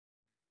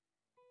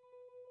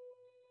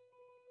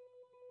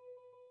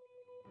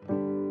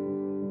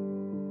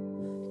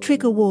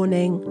Trigger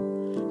warning.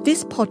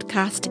 This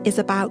podcast is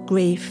about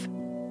grief.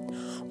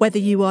 Whether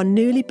you are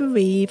newly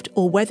bereaved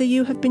or whether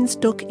you have been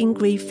stuck in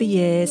grief for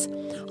years,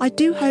 I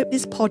do hope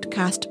this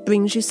podcast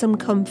brings you some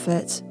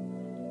comfort.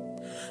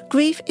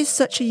 Grief is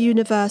such a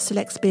universal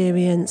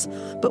experience,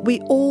 but we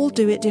all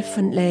do it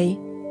differently.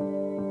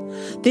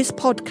 This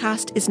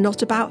podcast is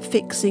not about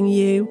fixing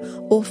you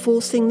or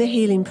forcing the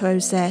healing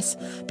process,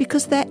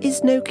 because there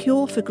is no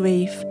cure for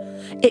grief.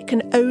 It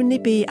can only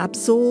be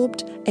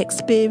absorbed,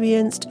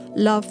 experienced,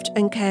 loved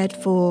and cared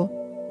for.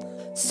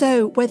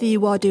 So whether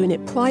you are doing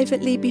it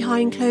privately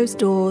behind closed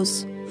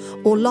doors,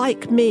 or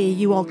like me,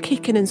 you are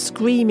kicking and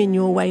screaming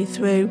your way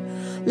through,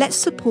 let's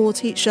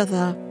support each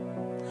other.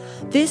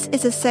 This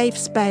is a safe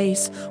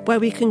space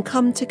where we can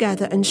come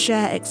together and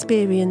share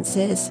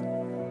experiences.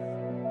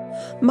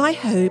 My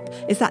hope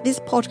is that this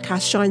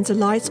podcast shines a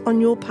light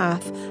on your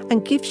path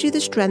and gives you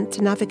the strength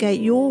to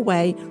navigate your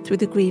way through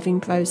the grieving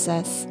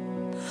process.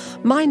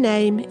 My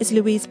name is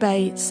Louise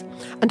Bates,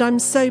 and I'm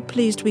so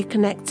pleased we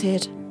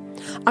connected.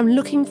 I'm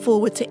looking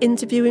forward to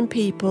interviewing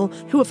people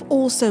who have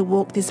also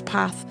walked this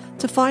path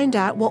to find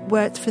out what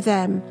worked for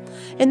them,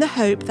 in the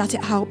hope that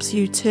it helps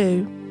you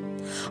too.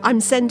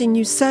 I'm sending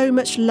you so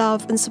much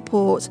love and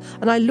support,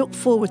 and I look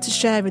forward to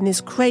sharing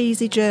this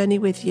crazy journey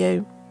with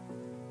you.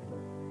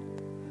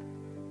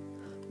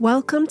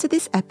 Welcome to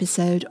this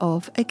episode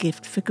of A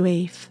Gift for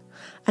Grief,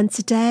 and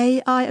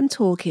today I am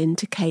talking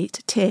to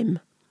Kate Tim,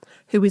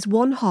 who is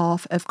one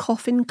half of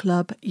Coffin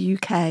Club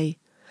UK,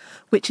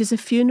 which is a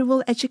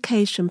funeral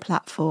education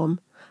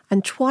platform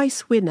and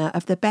twice winner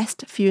of the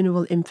Best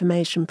Funeral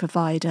Information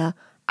Provider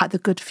at the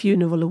Good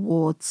Funeral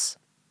Awards.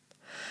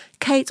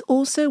 Kate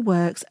also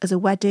works as a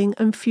wedding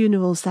and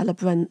funeral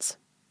celebrant.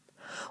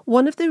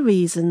 One of the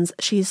reasons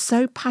she is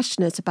so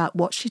passionate about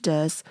what she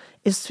does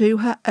is through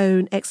her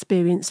own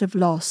experience of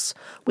loss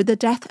with the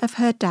death of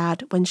her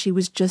dad when she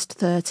was just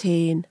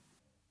 13.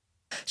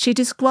 She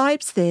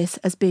describes this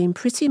as being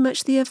pretty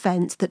much the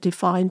event that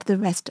defined the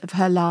rest of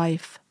her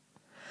life.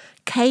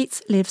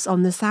 Kate lives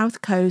on the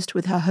south coast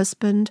with her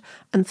husband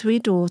and 3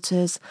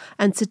 daughters,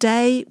 and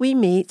today we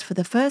meet for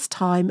the first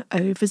time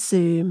over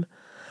Zoom.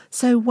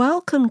 So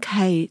welcome,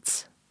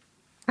 Kate.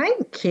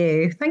 Thank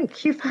you.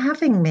 Thank you for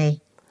having me.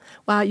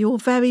 Well, you're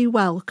very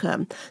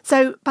welcome.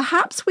 So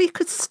perhaps we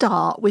could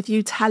start with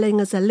you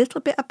telling us a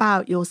little bit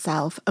about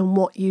yourself and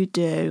what you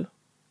do.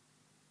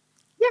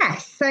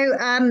 Yes, so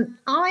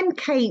I'm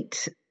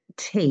Kate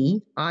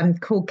T. I'm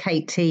called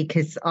Kate T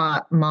because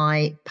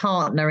my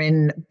partner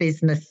in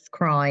business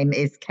crime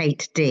is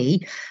Kate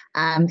D.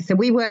 So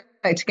we work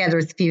together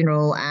as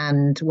funeral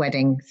and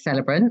wedding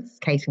celebrants,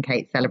 Kate and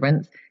Kate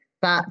celebrants.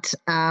 But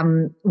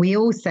we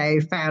also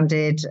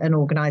founded an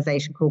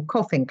organisation called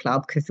Coffin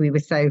Club because we were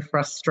so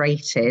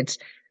frustrated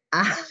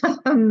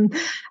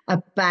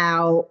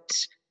about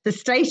the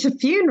state of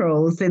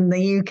funerals in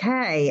the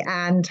UK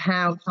and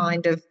how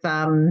kind of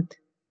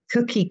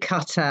cookie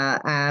cutter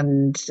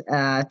and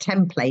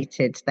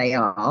templated they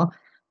are.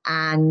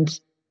 And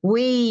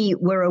we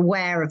were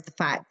aware of the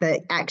fact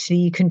that actually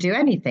you can do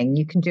anything.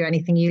 You can do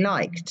anything you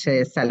like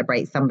to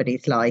celebrate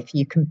somebody's life.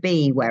 You can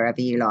be wherever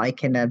you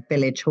like, in a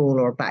village hall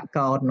or a back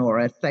garden or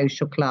a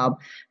social club.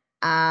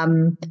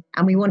 And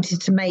we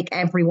wanted to make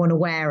everyone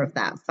aware of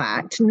that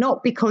fact,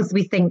 not because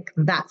we think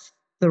that's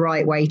the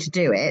right way to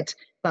do it,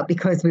 but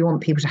because we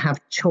want people to have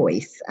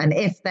choice. And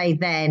if they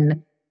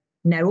then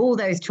know all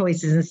those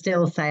choices and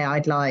still say,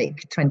 I'd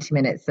like 20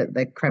 minutes at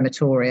the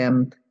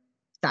crematorium,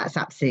 that's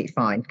absolutely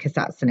fine, because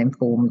that's an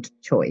informed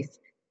choice.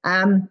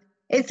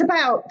 It's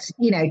about,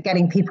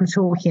 getting people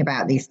talking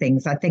about these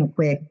things. I think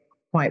we're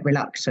quite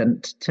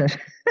reluctant to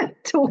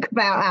talk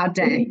about our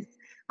death.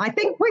 I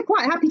think we're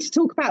quite happy to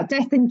talk about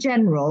death in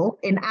general,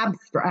 in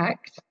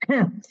abstract,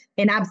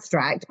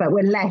 but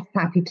we're less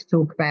happy to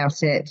talk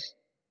about it,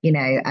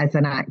 as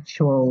an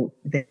actual,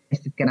 this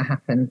is going to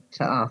happen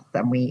to us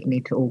and we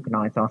need to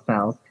organise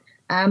ourselves.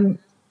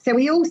 So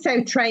we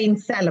also train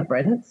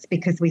celebrants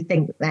because we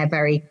think they're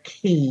very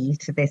key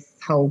to this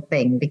whole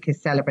thing,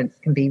 because celebrants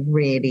can be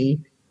really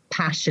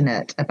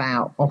passionate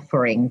about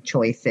offering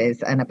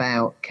choices and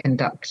about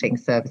conducting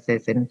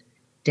services in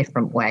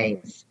different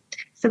ways.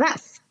 So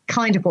that's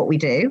kind of what we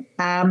do.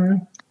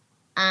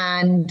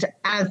 And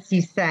as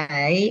you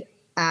say,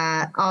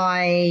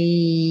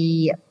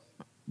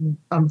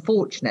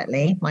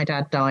 unfortunately, my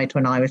dad died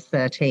when I was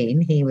 13.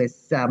 He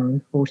was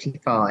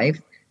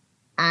 45.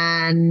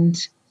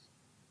 And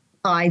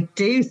I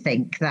do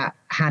think that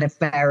had a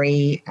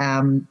very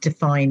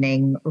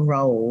defining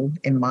role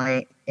in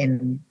my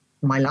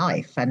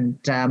life, and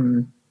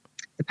the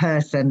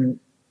person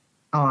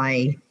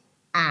I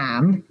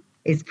am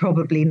is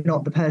probably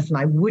not the person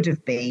I would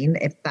have been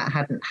if that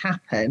hadn't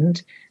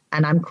happened.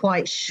 And I'm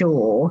quite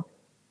sure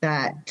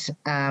that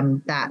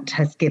that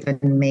has given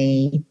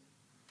me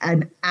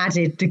an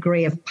added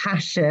degree of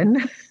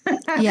passion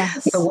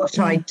for what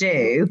I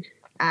do.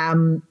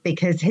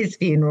 Because his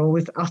funeral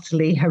was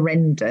utterly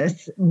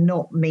horrendous,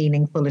 not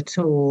meaningful at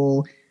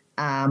all.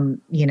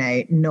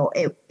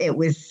 It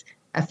was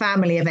a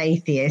family of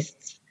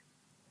atheists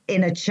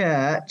in a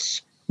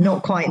church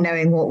not quite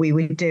knowing what we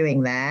were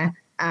doing there.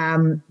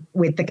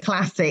 With the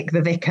classic,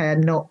 the vicar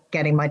not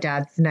getting my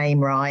dad's name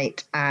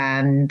right.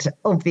 And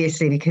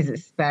obviously, because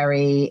it's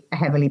very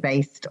heavily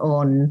based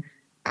on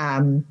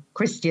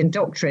Christian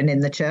doctrine in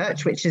the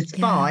church, which is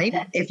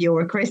fine if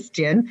you're a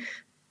Christian.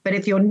 But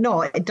if you're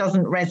not, it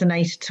doesn't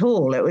resonate at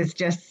all. It was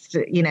just,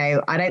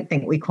 I don't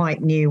think we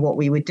quite knew what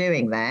we were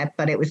doing there,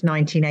 but it was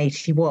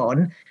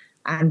 1981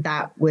 and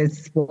that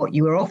was what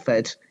you were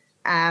offered.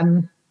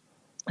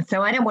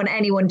 So I don't want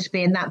anyone to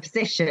be in that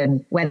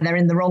position when they're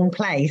in the wrong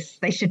place.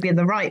 They should be in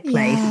the right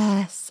place.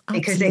 Yes,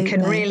 because it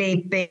can really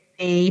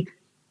be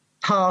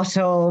part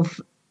of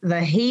the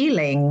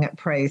healing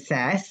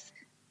process,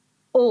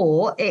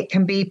 or it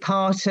can be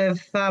part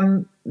of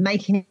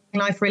making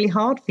life really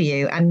hard for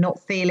you and not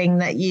feeling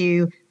that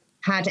you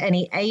had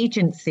any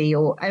agency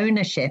or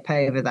ownership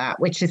over that,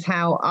 which is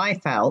how I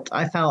felt.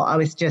 I felt I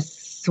was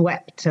just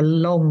swept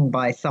along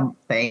by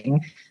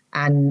something,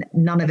 and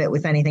none of it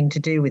was anything to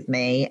do with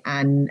me,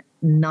 and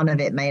none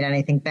of it made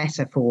anything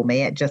better for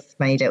me. It just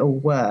made it all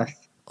worse.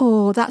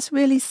 Oh, that's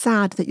really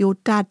sad that your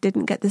dad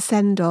didn't get the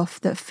send-off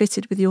that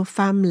fitted with your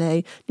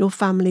family, your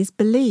family's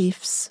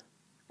beliefs.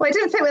 Well, it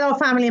didn't fit with our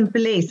family and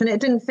beliefs, and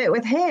it didn't fit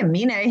with him.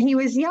 He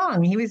was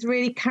young. He was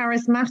really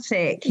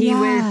charismatic. He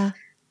was,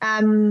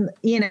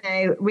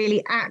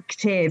 really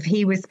active.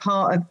 He was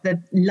part of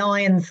the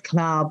Lions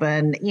Club,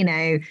 and,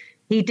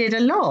 he did a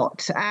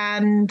lot.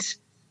 And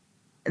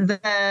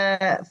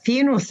the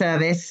funeral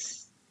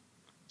service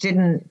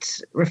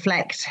didn't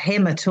reflect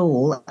him at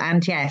all,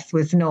 and yes,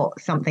 was not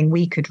something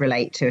we could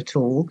relate to at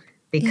all,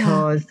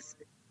 because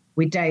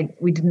we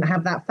didn't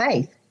have that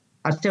faith.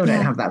 I still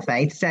don't have that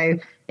faith. So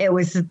it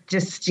was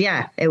just,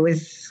 it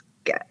was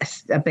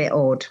a bit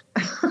odd.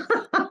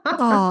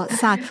 Oh,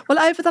 sad. Well,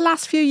 over the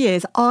last few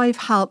years, I've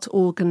helped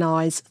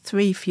organise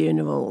 3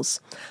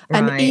 funerals,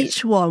 and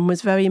each one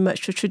was very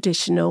much a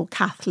traditional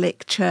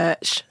Catholic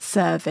church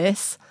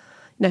service,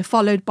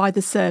 followed by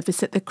the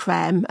service at the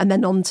creme and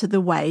then on to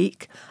the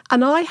wake.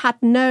 And I had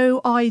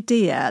no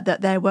idea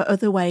that there were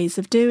other ways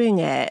of doing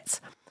it.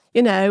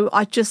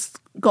 I just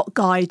got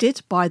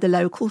guided by the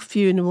local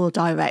funeral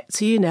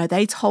director.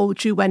 They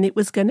told you when it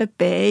was going to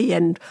be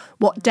and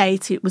what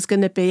date it was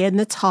going to be and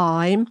the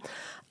time.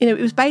 It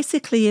was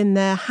basically in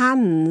their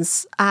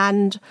hands.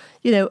 And,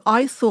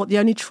 I thought the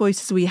only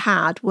choices we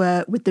had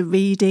were with the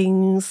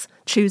readings,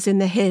 choosing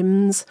the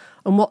hymns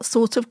and what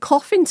sort of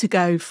coffin to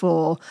go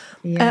for.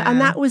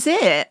 And that was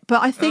it.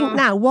 But I think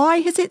now, why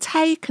has it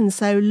taken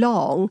so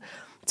long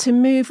to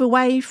move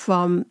away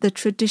from the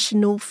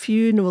traditional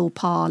funeral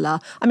parlour?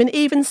 I mean,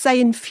 even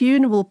saying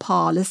funeral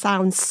parlour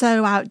sounds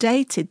so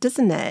outdated,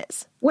 doesn't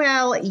it?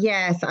 Well,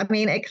 yes. I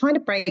mean, it kind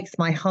of breaks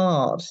my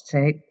heart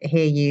to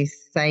hear you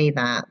say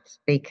that,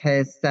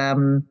 because,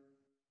 I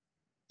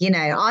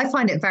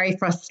find it very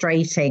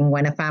frustrating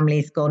when a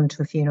family's gone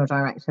to a funeral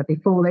director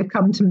before they've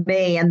come to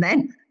me, and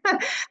then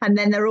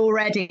they're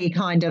already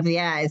kind of,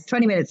 it's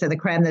 20 minutes of the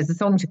creme. There's a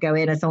song to go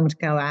in, a song to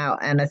go out,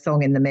 and a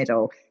song in the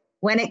middle,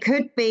 when it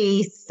could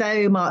be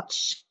so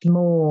much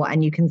more,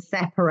 and you can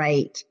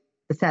separate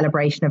the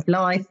celebration of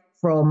life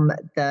from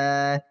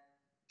the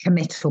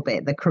committal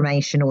bit, the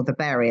cremation or the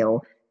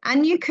burial.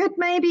 And you could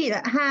maybe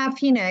have,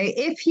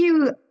 if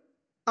you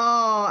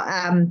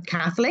are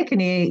Catholic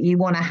and you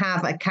want to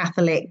have a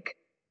Catholic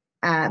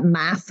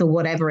mass or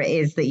whatever it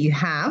is that you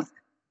have,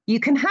 you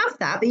can have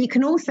that, but you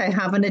can also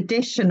have an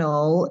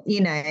additional,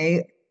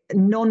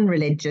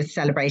 non-religious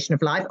celebration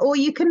of life, or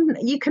you can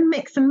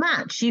mix and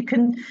match. You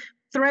can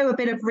throw a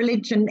bit of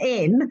religion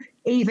in,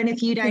 even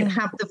if you don't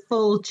have the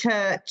full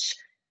church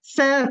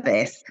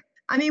service.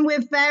 I mean,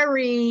 we're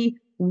very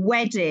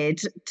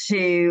wedded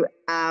to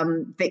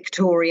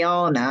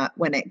Victoriana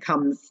when it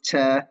comes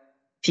to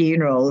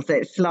funerals.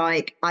 It's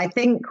like, I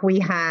think we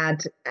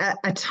had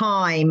a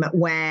time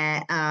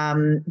where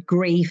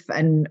grief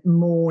and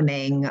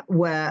mourning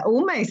were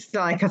almost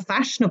like a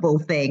fashionable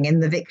thing in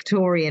the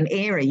Victorian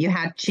era. You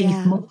had chief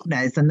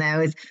mourners,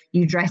 and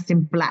you dressed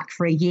in black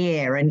for a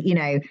year, and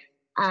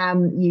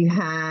you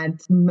had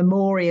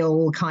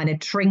memorial kind of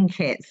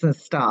trinkets and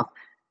stuff.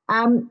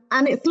 And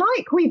it's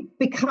like we've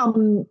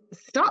become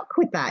stuck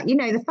with that.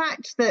 The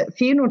fact that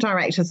funeral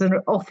directors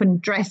are often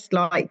dressed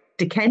like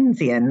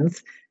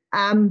Dickensians,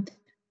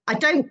 I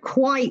don't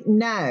quite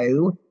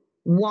know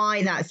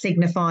why that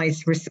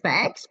signifies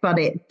respect, but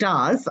it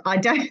does. I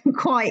don't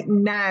quite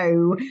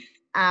know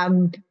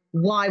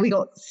why we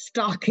got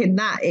stuck in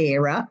that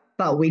era,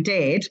 but we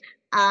did.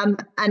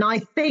 And I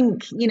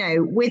think,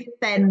 with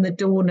then the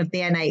dawn of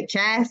the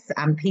NHS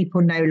and people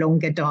no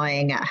longer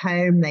dying at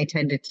home, they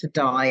tended to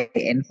die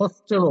in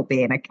hospital or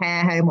be in a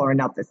care home or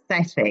another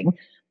setting.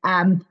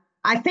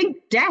 I think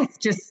death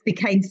just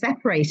became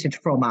separated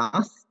from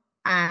us,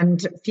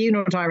 and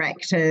funeral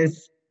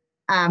directors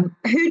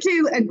who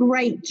do a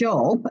great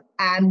job.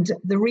 And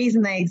the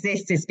reason they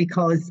exist is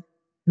because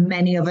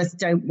many of us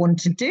don't want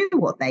to do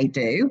what they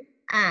do.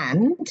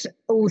 And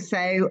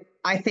also,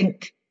 I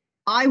think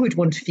I would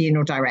want a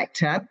funeral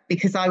director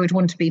because I would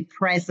want to be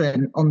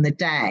present on the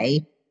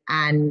day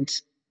and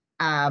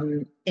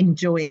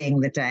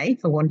enjoying the day,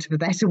 for want of a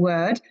better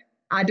word.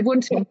 I'd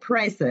want to be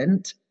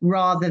present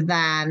rather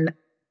than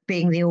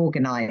being the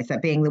organizer,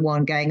 being the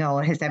one going, oh,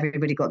 has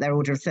everybody got their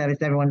order of service?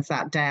 Everyone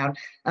sat down.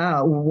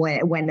 Oh,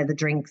 when are the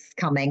drinks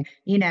coming?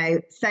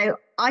 So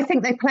I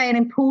think they play an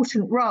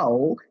important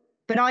role,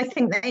 but I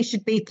think they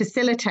should be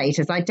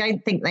facilitators. I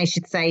don't think they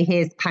should say,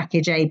 here's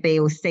package A, B,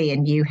 or C,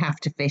 and you have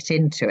to fit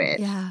into it.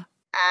 Yeah.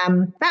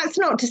 That's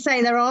not to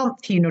say there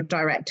aren't funeral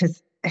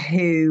directors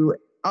who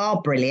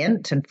are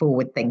brilliant and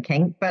forward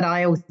thinking, but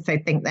I also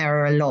think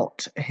there are a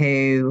lot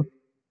who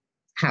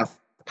have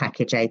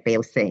package A, B,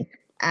 or C.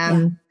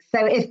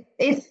 So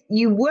if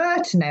you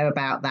were to know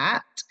about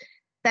that,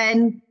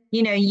 then,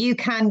 you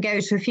can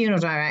go to a funeral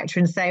director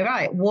and say,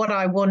 right, what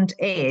I want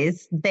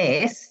is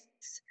this.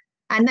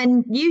 And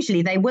then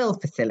usually they will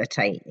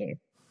facilitate you.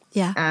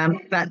 Yeah.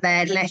 But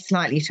they're less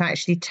likely to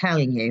actually tell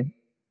you.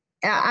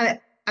 I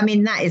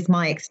mean, that is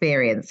my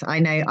experience. I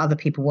know other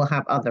people will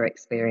have other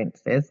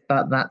experiences,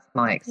 but that's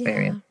my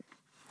experience. Yeah.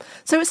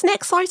 So it's an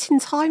exciting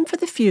time for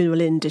the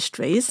funeral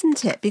industry,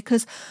 isn't it?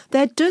 Because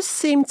there does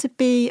seem to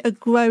be a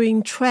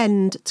growing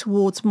trend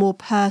towards more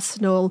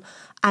personal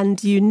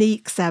and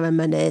unique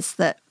ceremonies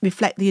that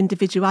reflect the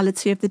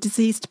individuality of the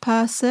deceased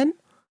person.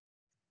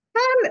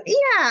 Yeah,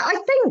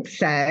 I think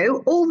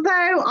so.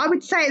 Although I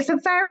would say it's a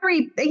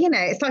very,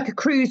 it's like a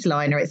cruise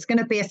liner. It's going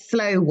to be a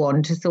slow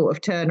one to sort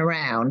of turn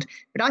around.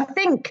 But I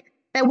think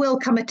there will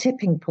come a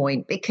tipping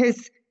point,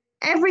 because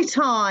every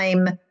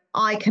time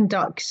I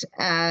conduct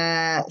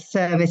a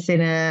service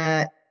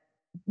in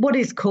what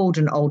is called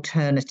an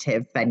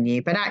alternative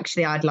venue, but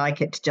actually I'd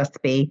like it to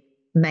just be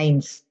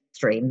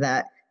mainstream,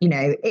 that,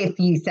 if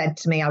you said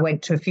to me, I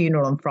went to a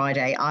funeral on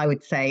Friday, I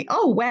would say,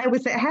 oh, where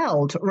was it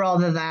held?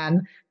 Rather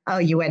than, oh,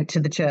 you went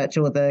to the church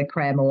or the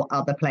creme or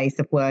other place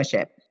of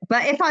worship.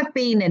 But if I've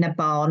been in a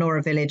barn or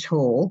a village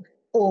hall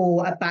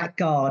or a back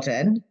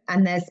garden,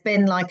 and there's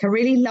been like a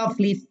really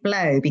lovely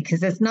flow,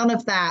 because there's none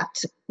of that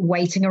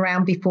waiting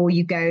around before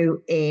you go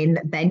in,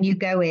 then you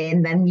go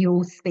in, then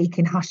you'll speak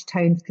in hushed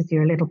tones because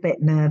you're a little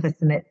bit nervous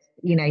and it's,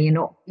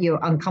 you're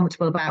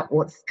uncomfortable about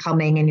what's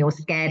coming and you're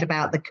scared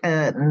about the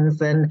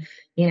curtains and,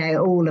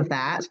 all of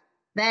that.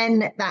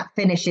 Then that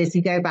finishes,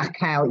 you go back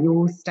out, you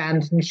all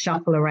stand and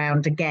shuffle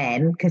around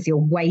again because you're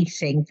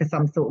waiting for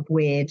some sort of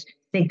weird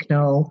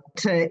signal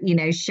to,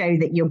 show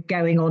that you're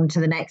going on to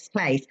the next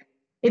place.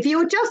 If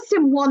you're just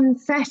in one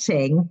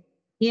setting,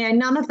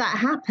 none of that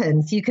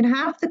happens. You can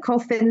have the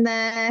coffin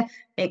there.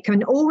 It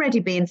can already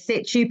be in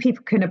situ.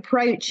 People can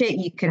approach it.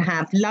 You can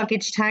have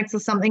luggage tags or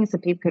something so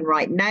people can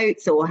write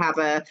notes, or have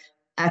a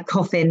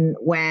coffin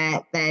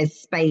where there's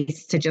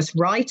space to just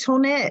write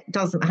on it. It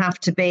doesn't have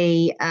to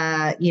be,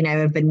 a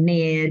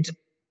veneered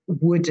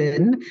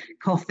wooden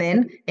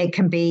coffin. It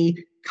can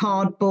be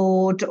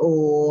cardboard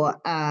or,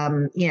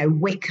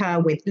 wicker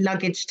with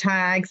luggage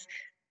tags.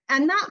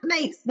 And that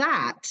makes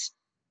that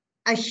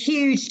a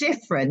huge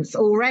difference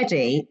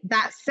already,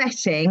 that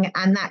setting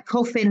and that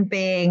coffin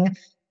being,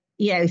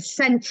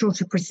 central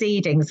to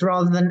proceedings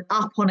rather than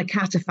up on a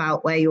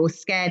catafalque where you're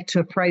scared to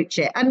approach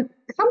it. And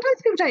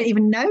sometimes people don't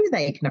even know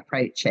they can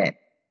approach it.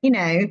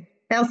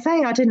 They'll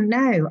say, I didn't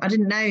know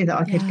that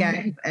I could go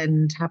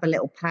and have a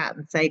little pat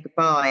and say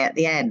goodbye at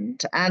the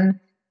end. And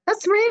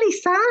that's really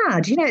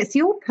sad. It's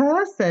your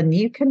person.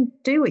 You can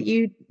do what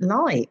you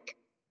like.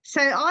 So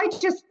I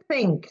just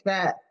think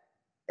that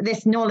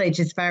this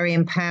knowledge is very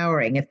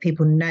empowering if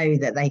people know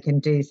that they can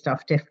do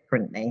stuff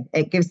differently.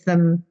 It gives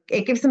them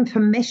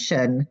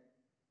permission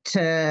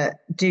to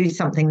do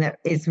something that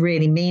is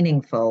really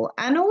meaningful.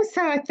 And also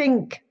I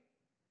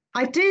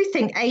do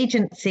think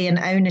agency and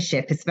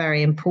ownership is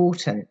very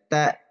important,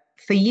 that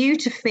for you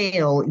to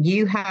feel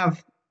you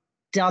have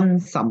done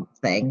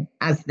something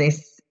as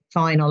this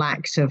final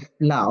act of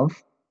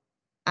love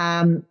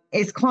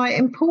is quite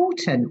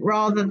important,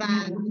 rather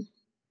than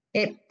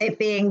it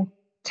being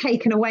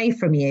taken away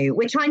from you,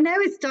 which I know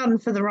is done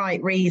for the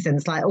right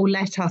reasons, like, oh,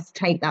 let us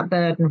take that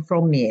burden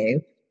from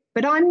you.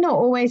 But I'm not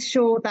always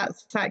sure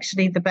that's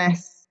actually the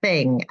best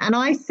thing. And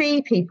I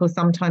see people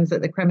sometimes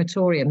at the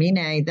crematorium,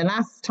 the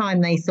last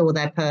time they saw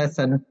their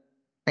person,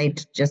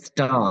 they'd just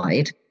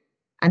died.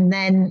 And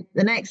then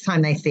the next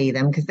time they see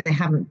them, because they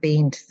haven't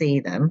been to see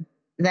them,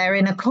 they're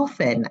in a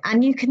coffin.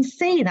 And you can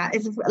see that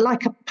is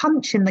like a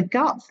punch in the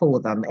gut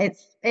for them.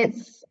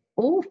 It's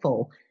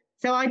awful.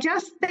 So I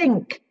just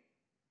think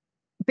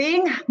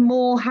being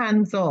more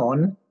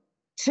hands-on,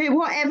 to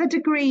whatever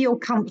degree you're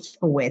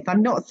comfortable with.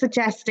 I'm not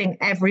suggesting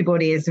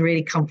everybody is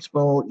really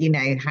comfortable,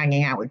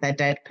 hanging out with their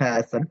dead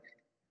person.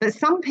 But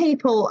some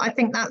people, I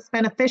think that's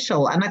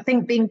beneficial. And I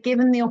think being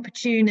given the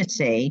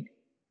opportunity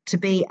to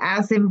be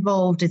as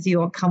involved as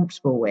you are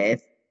comfortable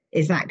with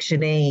is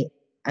actually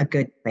a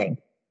good thing.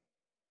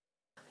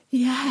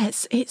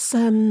 Yes, it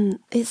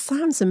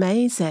sounds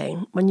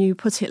amazing when you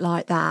put it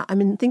like that. I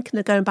mean, thinking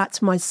of going back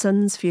to my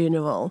son's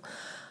funeral,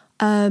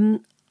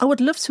 I would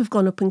love to have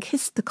gone up and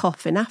kissed the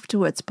coffin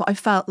afterwards, but I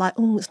felt like,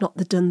 it's not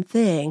the done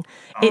thing.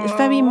 It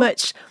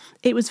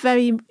was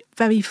very,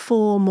 very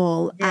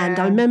formal. Yeah. And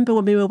I remember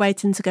when we were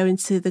waiting to go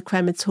into the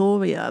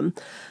crematorium,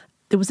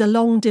 there was a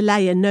long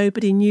delay and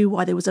nobody knew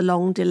why there was a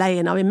long delay.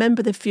 And I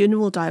remember the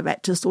funeral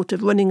director sort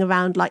of running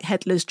around like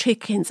headless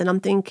chickens, and I'm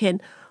thinking,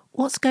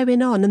 what's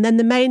going on? And then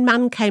the main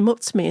man came up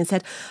to me and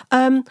said,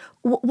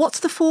 what's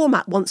the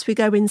format once we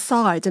go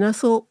inside? And I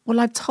thought, well,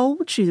 I've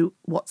told you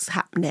what's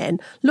happening.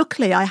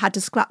 Luckily, I had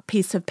a scrap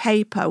piece of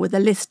paper with a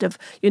list of,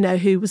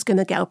 who was going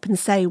to get up and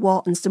say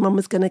what, and someone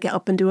was going to get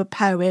up and do a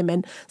poem,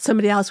 and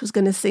somebody else was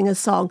going to sing a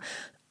song.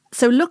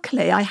 So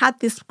luckily, I had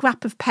this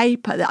scrap of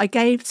paper that I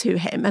gave to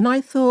him, and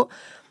I thought,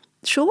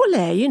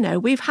 surely,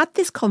 we've had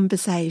this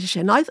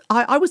conversation.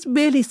 I was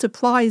really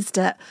surprised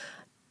that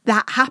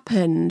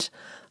happened.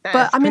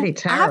 But I mean,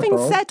 having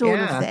said all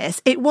of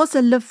this, it was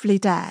a lovely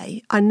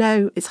day. I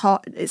know it's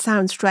hard. It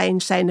sounds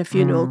strange saying a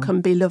funeral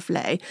can be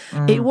lovely.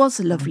 It was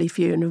a lovely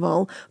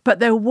funeral, but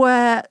there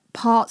were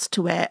parts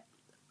to it,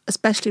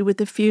 especially with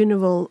the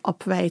funeral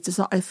operators,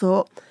 that I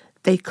thought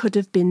they could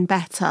have been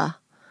better.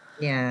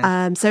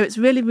 Yeah. So it's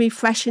really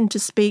refreshing to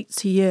speak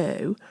to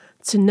you,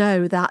 to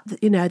know that,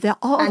 there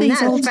are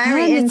these alternatives. And that's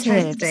very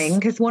interesting,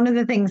 because one of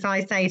the things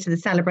I say to the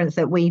celebrants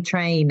that we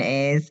train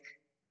is,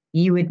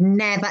 you would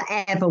never,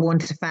 ever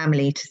want a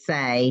family to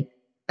say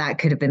that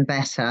could have been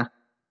better.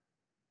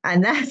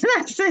 And that's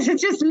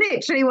just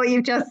literally what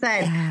you've just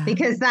said,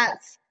 because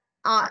that's,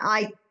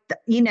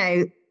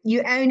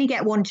 you only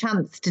get one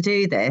chance to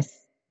do this.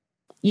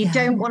 You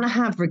don't want to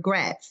have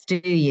regrets, do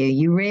you?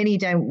 You really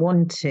don't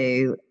want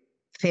to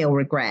feel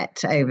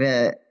regret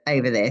over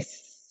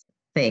this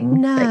thing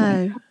that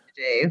you have to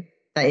do,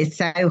 that is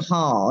so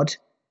hard,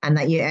 and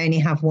that you only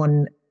have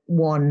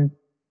one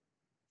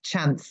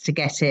chance to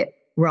get it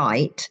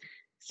right.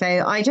 So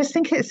I just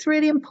think it's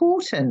really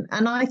important.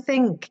 And I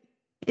think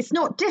it's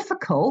not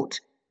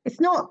difficult. It's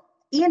not,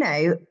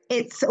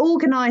 it's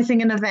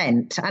organising an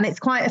event, and it's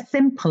quite a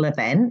simple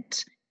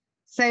event.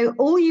 So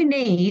all you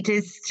need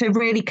is to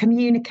really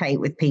communicate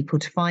with people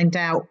to find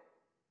out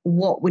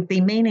what would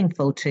be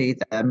meaningful to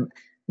them.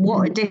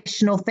 What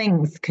additional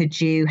things could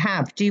you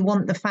have? Do you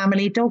want the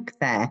family dog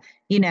there?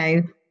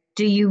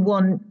 Do you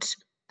want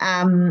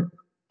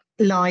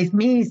live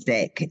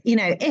music?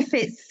 If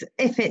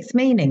it's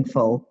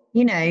meaningful,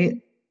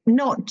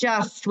 not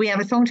just we have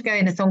a song to go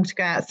in, a song to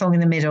go out, a song in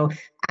the middle,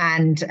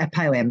 and a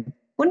poem.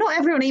 Well, not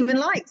everyone even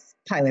likes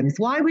poems.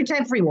 Why would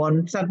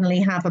everyone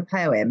suddenly have a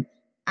poem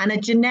and a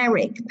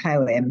generic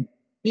poem?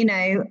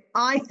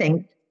 I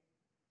think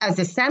as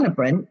a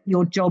celebrant,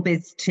 your job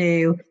is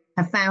to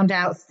have found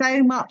out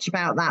so much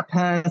about that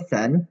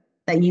person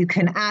that you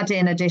can add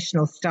in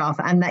additional stuff,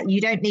 and that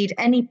you don't need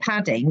any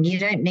padding. You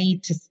don't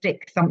need to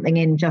stick something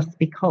in just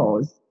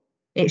because.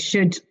 It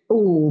should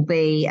all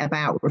be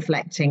about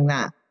reflecting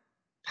that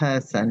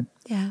person.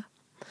 Yeah.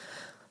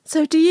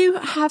 So do you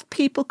have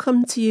people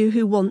come to you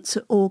who want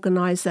to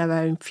organise their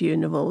own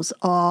funerals,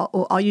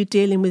 or are you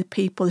dealing with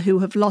people who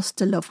have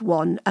lost a loved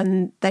one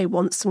and they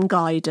want some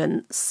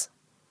guidance?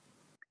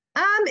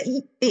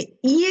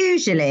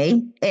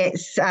 Usually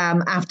it's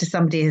after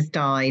somebody has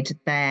died,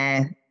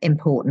 their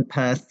important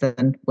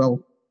person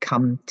will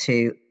come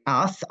to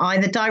us,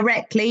 either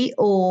directly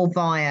or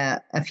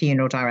via a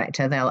funeral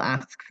director. They'll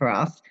ask for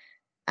us.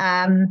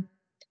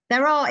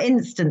 There are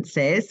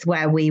instances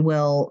where we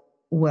will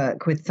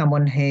work with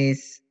someone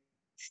who's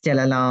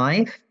still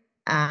alive.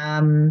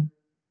 So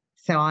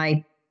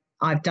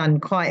I've done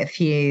quite a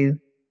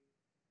few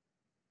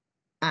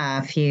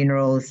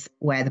funerals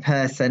where the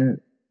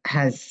person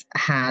has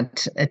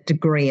had a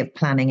degree of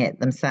planning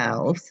it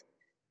themselves.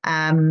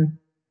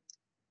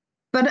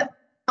 But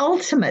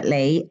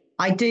ultimately,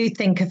 I do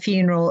think a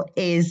funeral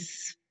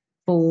is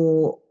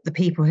for the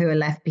people who are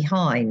left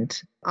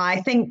behind.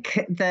 I think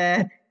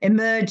the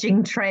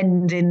emerging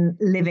trend in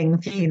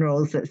living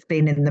funerals that's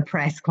been in the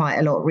press quite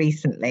a lot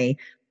recently,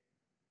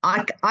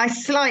 I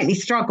slightly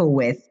struggle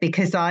with,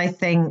 because I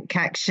think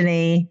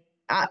actually,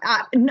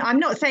 I'm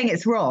not saying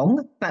it's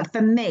wrong, but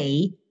for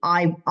me,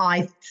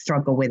 I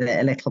struggle with it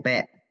a little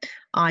bit.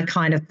 I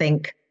kind of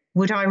think,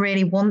 would I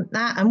really want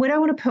that? And would I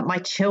want to put my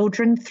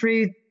children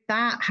through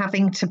that,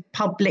 having to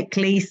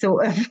publicly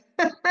sort of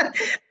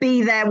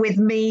be there with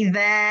me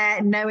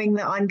there, knowing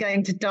that I'm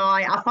going to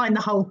die? I find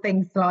the whole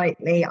thing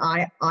slightly,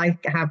 I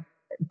have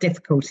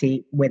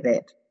difficulty with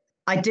it.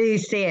 I do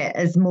see it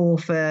as more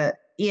for,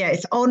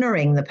 it's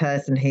honouring the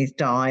person who's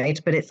died,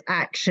 but it's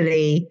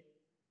actually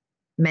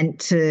meant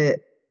to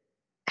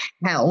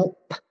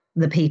help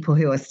the people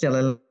who are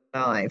still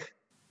alive.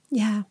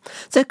 Yeah.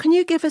 So can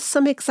you give us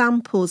some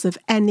examples of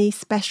any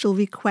special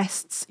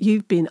requests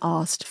you've been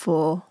asked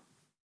for?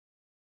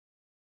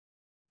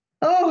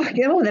 Oh,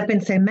 there have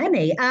been so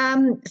many.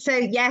 So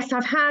yes,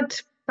 I've had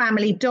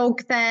family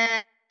dog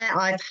there.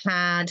 I've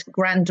had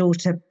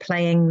granddaughter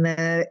playing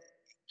the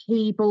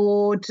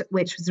keyboard,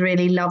 which was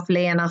really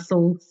lovely, and us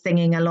all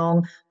singing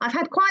along. I've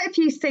had quite a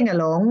few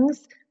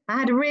sing-alongs. I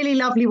had a really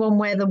lovely one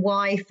where the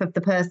wife of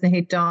the person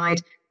who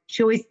died,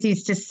 she always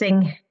used to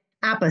sing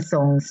ABBA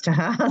songs to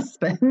her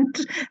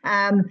husband.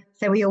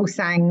 So we all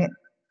sang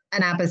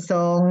an ABBA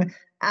song.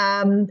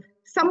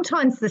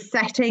 Sometimes the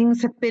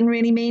settings have been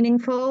really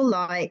meaningful.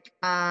 Like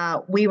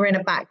we were in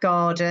a back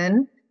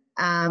garden,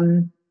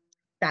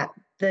 that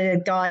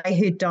the guy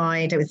who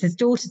died, it was his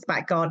daughter's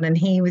back garden, and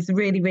he was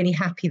really, really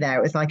happy there.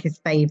 It was like his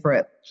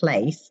favourite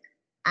place.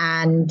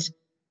 And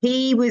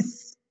he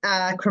was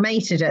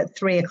cremated at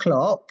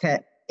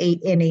 3:00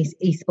 in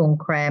Eastbourne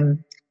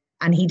Crem,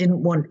 and he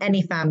didn't want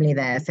any family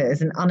there. So it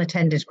was an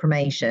unattended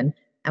cremation.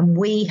 And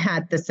we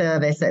had the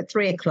service at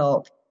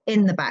 3:00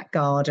 in the back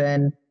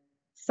garden.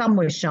 Sun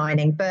was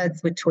shining,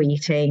 birds were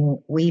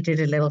tweeting. We did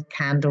a little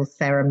candle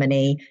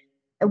ceremony.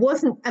 It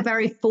wasn't a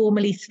very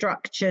formally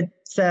structured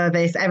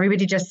service.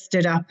 Everybody just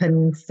stood up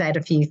and said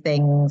a few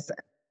things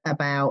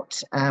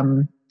about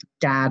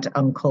dad,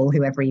 uncle,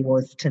 whoever he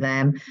was to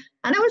them.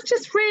 And it was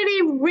just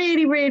really,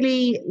 really,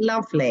 really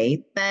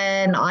lovely.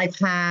 Then I've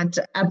had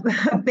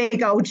a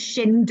big old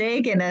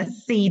shindig in a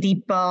seedy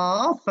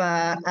bar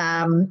for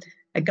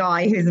a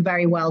guy who's a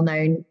very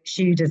well-known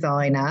shoe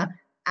designer.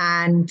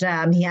 And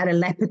he had a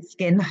leopard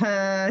skin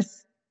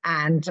hearse,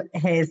 and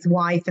his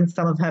wife and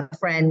some of her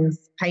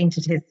friends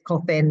painted his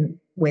coffin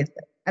with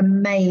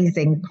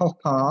amazing pop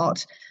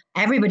art.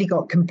 Everybody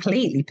got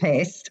completely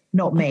pissed,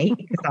 not me,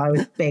 because I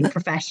was being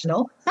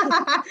professional.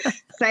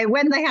 So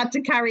when they had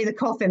to carry the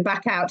coffin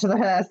back out to the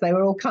hearse, they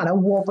were all kind of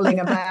wobbling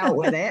about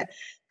with it.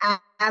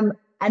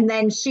 And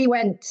then she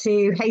went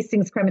to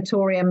Hastings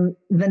Crematorium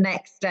the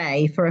next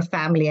day for a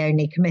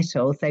family-only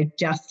committal, so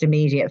just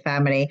immediate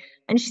family.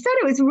 And she said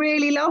it was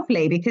really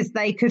lovely because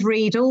they could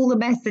read all the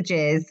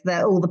messages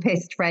that all the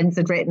pissed friends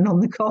had written on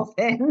the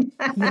coffin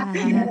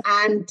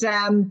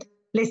and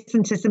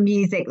listen to some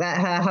music that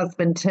her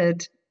husband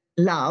had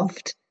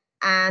loved.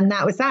 And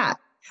that was that.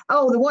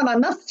 Oh, the one I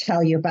must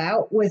tell you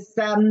about was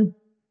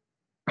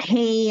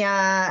he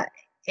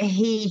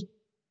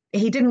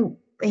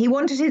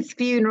wanted his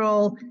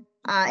funeral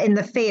in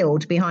the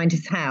field behind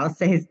his house.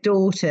 So his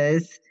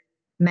daughters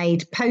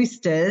made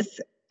posters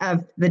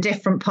of the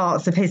different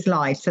parts of his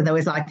life. So there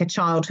was like a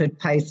childhood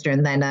poster,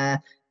 and then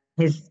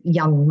his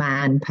young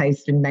man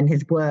poster, and then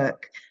his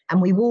work. And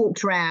we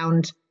walked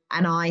around,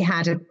 and I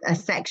had a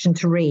section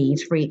to read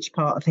for each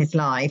part of his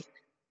life.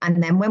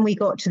 And then when we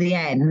got to the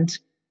end,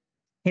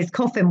 his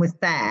coffin was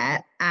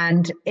there,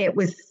 and it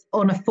was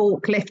on a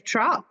forklift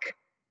truck.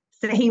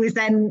 So he was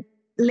then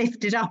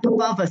lifted up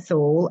above us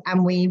all,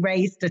 and we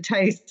raised a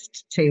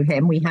toast to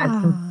him. We had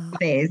some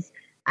fizz,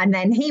 and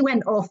then he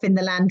went off in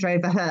the Land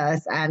Rover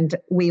hearse, and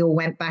we all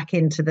went back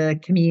into the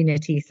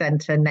community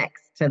centre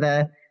next to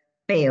the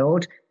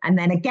field. And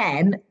then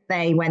again,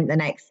 they went the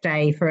next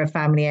day for a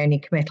family-only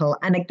committal,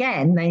 and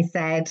again they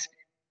said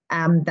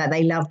that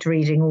they loved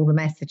reading all the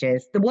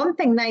messages. The one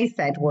thing they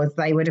said was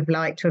they would have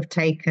liked to have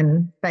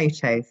taken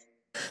photos.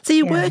 So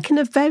you work in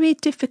a very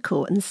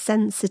difficult and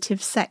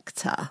sensitive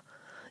sector,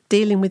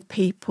 dealing with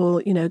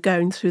people, you know,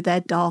 going through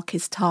their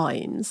darkest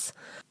times,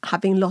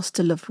 having lost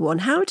a loved one.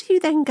 How do you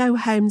then go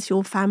home to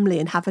your family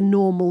and have a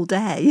normal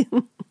day?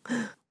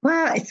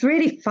 Well, it's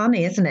really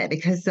funny, isn't it?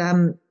 Because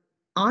I'm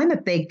a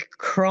big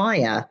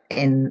crier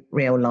in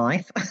real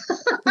life.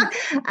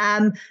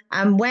 And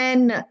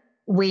when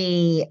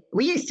we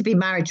used to be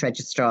marriage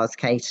registrars,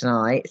 Kate and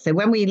I. So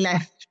when we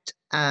left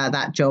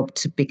that job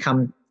to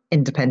become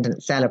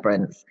independent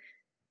celebrants,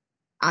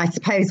 I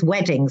suppose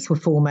weddings were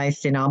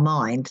foremost in our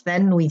mind.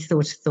 Then we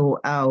sort of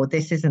thought, oh,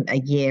 this isn't a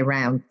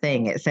year-round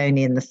thing. It's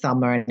only in the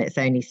summer and it's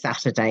only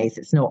Saturdays.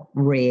 It's not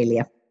really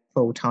a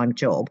full-time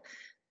job.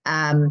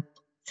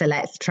 So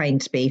let's train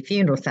to be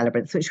funeral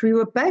celebrants, which we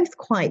were both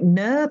quite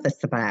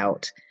nervous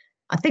about.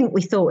 I think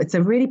we thought it's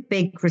a really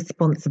big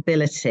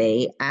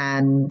responsibility,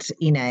 and,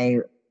 you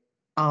know,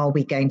 are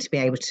we going to be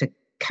able to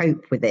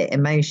cope with it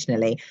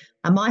emotionally?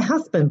 And my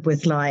husband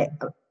was like,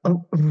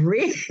 oh,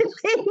 really?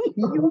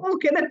 You're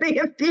going to be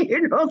a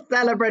funeral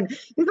celebrant?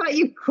 He's like,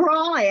 you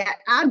cry at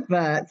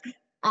adverts.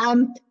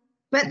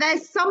 But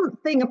there's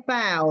something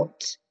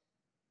about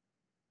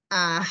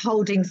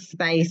holding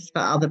space for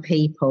other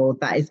people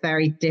that is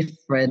very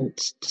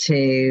different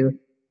to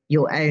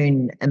your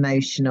own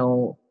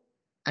emotional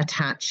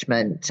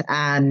attachment.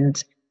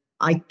 And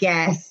I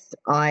guess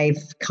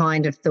I've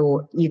kind of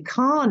thought you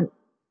can't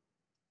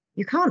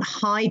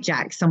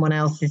hijack someone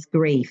else's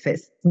grief.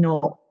 It's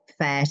not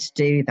fair to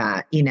do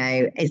that. You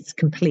know, it's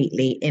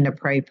completely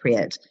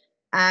inappropriate.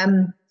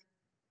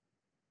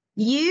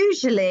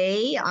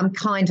 Usually I'm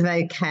kind of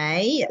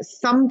okay.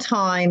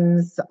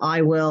 Sometimes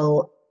I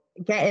will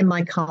get in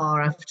my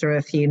car after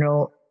a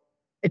funeral,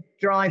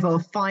 drive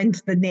off, find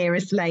the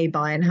nearest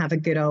lay-by and have a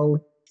good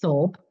old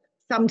sob.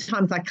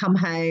 Sometimes I come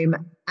home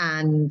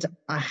and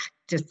I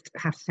just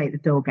have to take the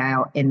dog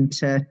out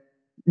into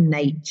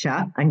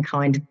nature and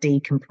kind of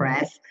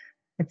decompress.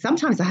 And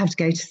sometimes I have to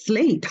go to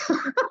sleep.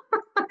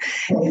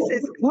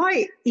 It's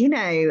quite, you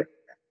know,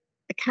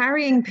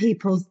 carrying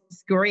people's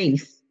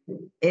grief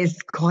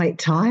is quite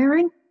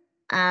tiring.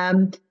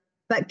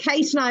 But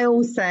Kate and I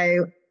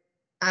also,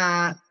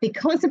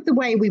 because of the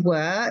way we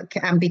work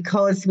and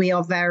because we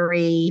are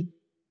very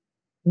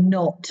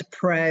not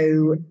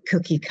pro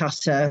cookie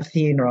cutter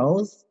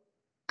funerals,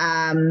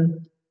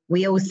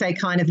 we also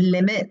kind of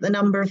limit the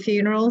number of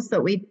funerals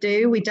that we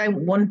do. We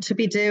don't want to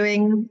be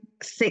doing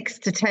 6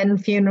 to 10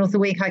 funerals a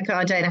week.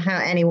 I don't know how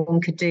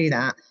anyone could do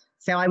that.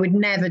 So I would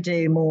never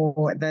do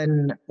more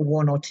than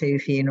 1 or 2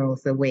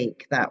 funerals a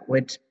week. That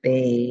would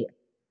be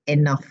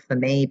enough for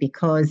me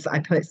because I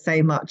put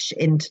so much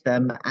into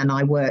them and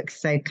I work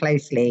so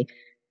closely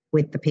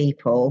with the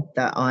people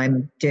that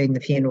I'm doing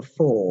the funeral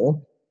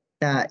for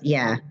that,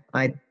 yeah,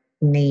 I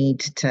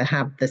need to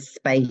have the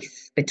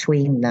space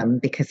between them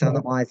because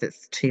otherwise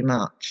it's too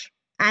much.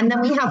 And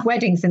then we have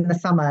weddings in the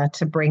summer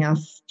to bring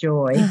us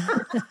joy.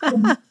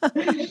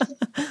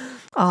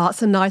 Oh,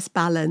 it's a nice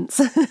balance.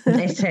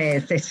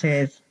 It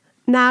is.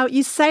 Now,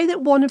 you say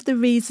that one of the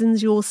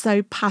reasons you're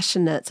so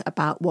passionate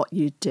about what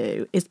you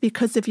do is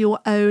because of your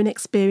own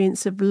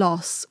experience of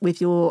loss with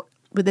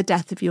the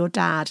death of your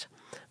dad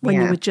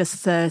when you were just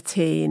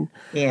 13.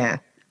 Yeah.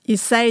 You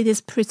say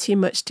this pretty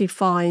much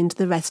defined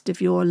the rest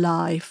of your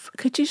life.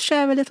 Could you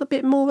share a little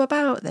bit more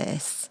about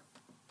this?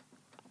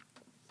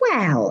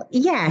 Well,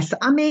 yes.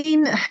 I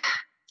mean,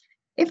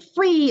 if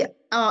we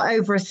are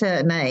over a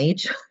certain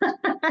age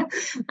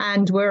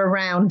and we're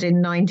around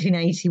in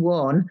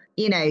 1981,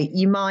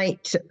 you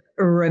might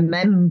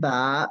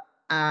remember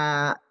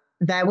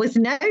there was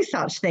no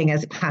such thing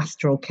as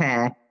pastoral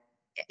care.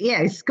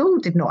 School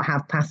did not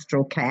have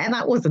pastoral care.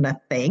 That wasn't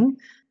a thing.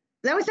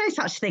 There was no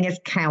such thing as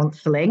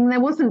counselling. There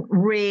wasn't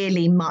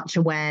really much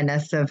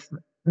awareness of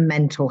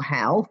mental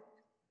health.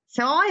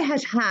 So I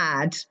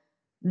had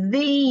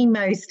the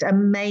most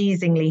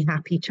amazingly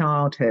happy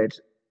childhood.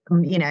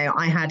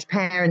 I had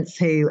parents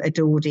who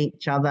adored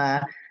each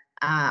other.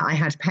 I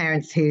had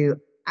parents who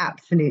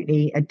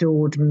absolutely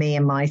adored me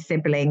and my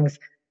siblings.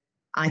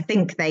 I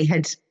think they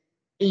had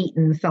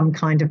eaten some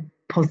kind of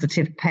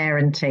positive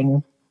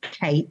parenting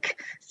cake.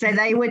 So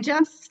they were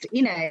just,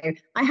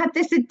 I had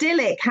this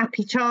idyllic,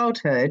 happy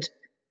childhood.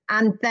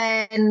 And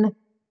then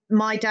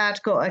my dad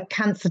got a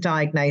cancer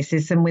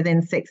diagnosis and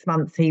within 6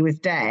 months he was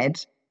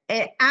dead.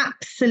 It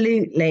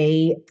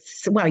absolutely,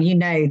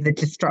 the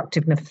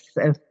destructiveness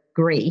of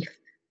grief.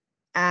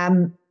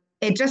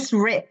 It just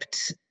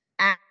ripped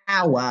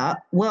our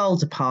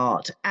world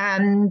apart,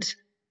 and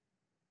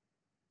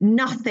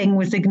nothing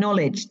was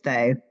acknowledged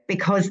though,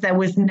 because there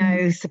was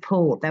no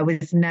support, there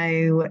was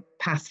no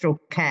pastoral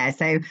care.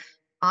 So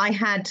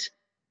I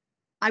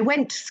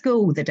went to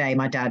school the day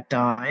my dad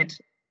died.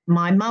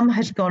 My mum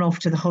had gone off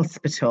to the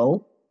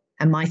hospital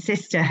and my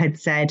sister had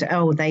said,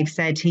 oh, they've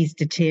said he's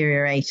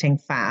deteriorating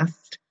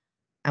fast.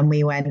 And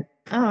we went,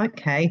 oh,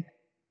 okay.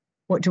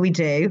 What do we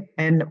do?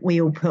 And we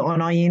all put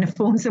on our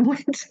uniforms and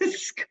went to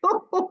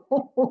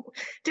school.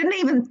 Didn't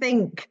even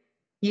think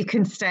you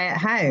can stay at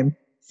home.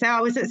 So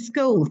I was at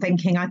school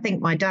thinking, I think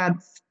my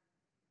dad's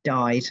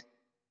died.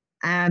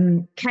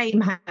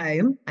 Came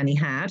home, and he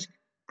had,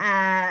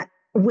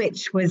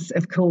 which was,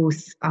 of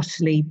course,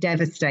 utterly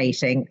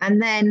devastating.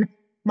 And then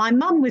my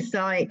mum was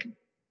like, do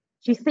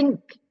you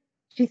think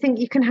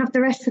you can have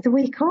the rest of the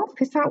week off?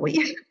 Is that what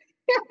you...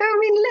 I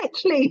mean,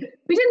 literally,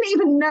 we didn't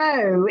even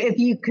know if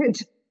you could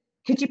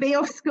you be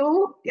off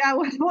school? Yeah,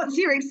 what's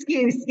your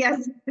excuse?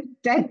 Yes,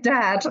 dead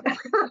dad.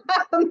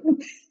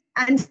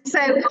 And so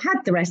I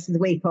had the rest of the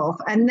week off.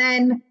 And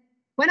then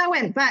when I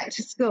went back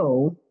to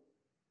school,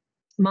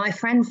 my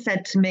friend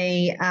said to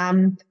me,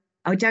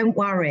 oh, don't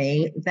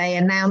worry. They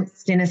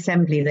announced in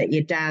assembly that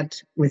your dad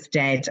was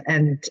dead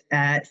and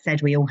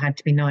said we all had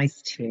to be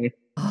nice to you.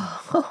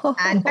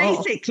 And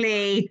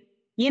basically,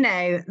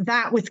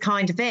 that was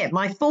kind of it.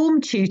 My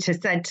form tutor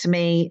said to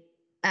me,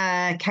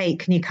 Kate,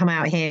 can you come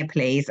out here,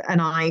 please?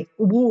 And I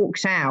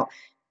walked out.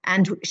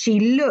 And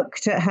she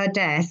looked at her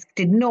desk,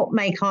 did not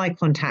make eye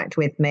contact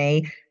with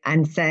me,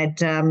 and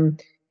said, if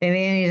you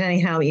need any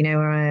help, you know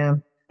where I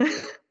am.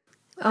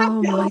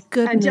 Oh, my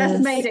goodness. And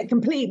just made it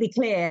completely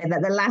clear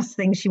that the last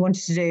thing she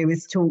wanted to do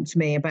was talk to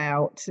me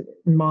about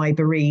my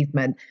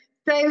bereavement.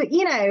 So,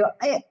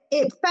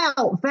 it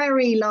felt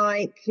very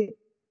like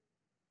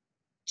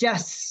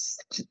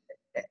just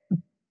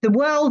the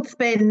world's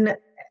been,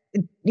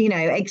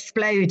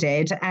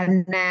 exploded,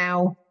 and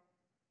now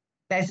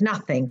there's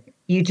nothing.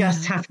 You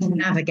just have to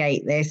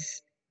navigate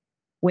this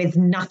with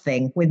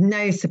nothing, with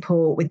no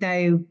support, with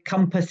no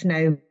compass,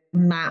 no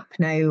map,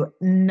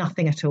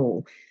 nothing at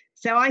all.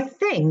 So I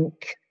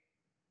think,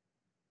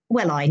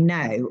 I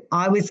know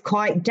I was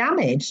quite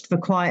damaged for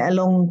quite a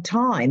long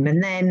time.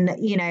 And then,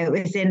 it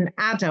was in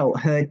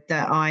adulthood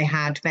that I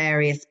had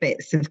various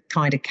bits of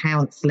kind of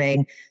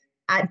counselling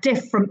at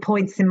different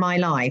points in my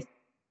life.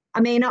 I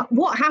mean,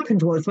 what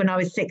happened was when I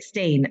was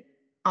 16,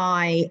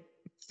 I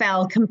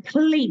fell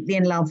completely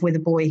in love with a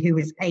boy who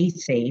was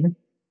 18.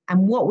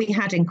 And what we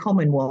had in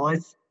common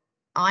was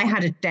I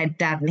had a dead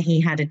dad and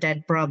he had a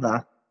dead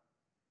brother.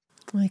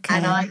 Okay.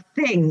 And I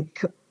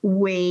think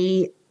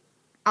we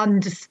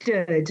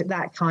understood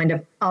that kind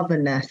of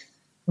otherness.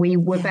 We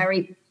were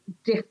very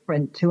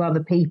different to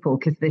other people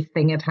because this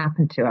thing had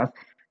happened to us,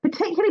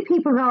 particularly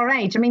people of our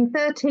age. I mean,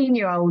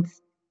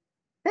 13-year-olds,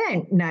 they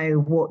don't know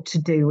what to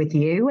do with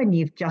you and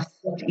you've just,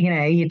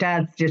 your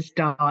dad's just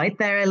died.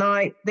 They're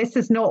like, this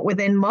is not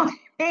within my,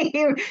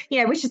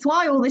 which is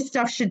why all this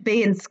stuff should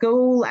be in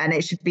school and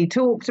it should be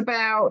talked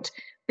about,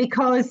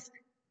 because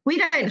we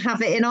don't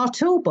have it in our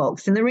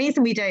toolbox. And the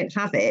reason we don't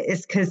have it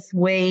is because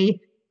we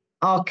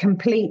are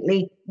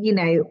completely,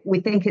 we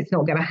think it's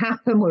not going to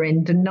happen. We're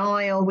in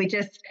denial.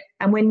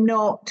 And we're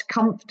not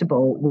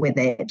comfortable with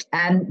it.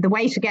 And the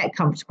way to get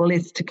comfortable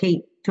is to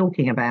keep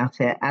talking about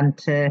it and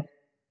to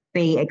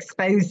be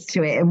exposed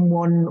to it in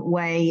one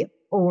way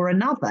or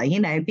another,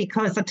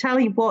 because I tell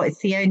you what, it's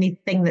the only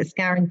thing that's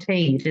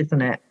guaranteed,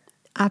 isn't it?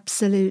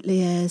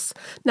 Absolutely is.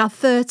 Now,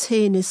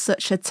 13 is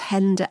such a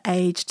tender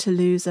age to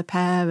lose a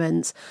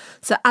parent.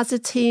 So as a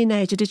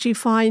teenager, did you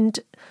find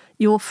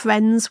your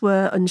friends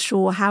were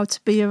unsure how to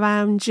be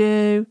around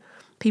you?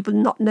 People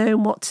not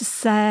knowing what to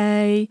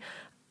say?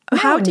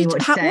 What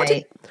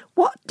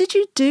did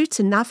you do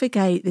to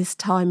navigate this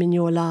time in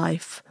your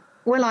life?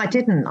 Well, I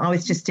didn't. I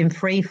was just in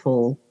free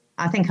fall.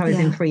 I think I was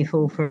in free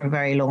fall for a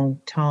very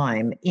long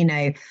time.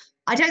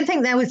 I don't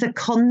think there was a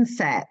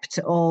concept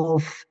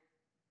of,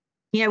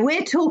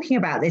 we're talking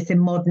about this in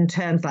modern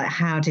terms, like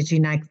how did you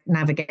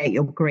navigate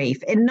your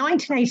grief? In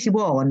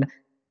 1981,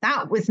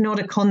 that was not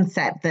a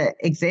concept that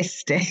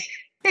existed.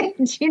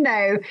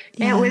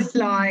 It was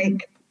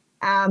like,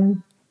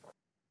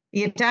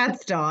 your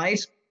dad's died.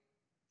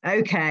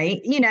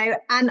 Okay.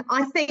 And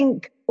I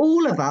think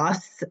all of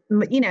us,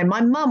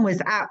 my mum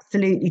was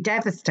absolutely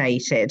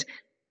devastated,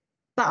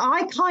 but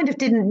I kind of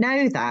didn't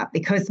know that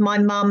because my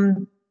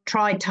mum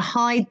tried to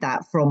hide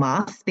that from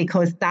us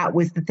because that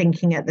was the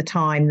thinking at the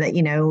time that,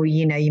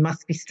 you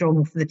must be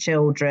strong for the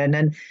children.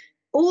 And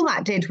all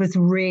that did was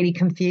really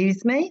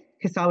confuse me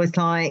because I was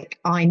like,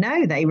 I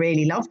know they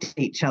really loved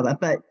each other,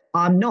 but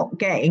I'm not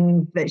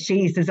getting that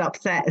she's as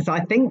upset as I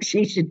think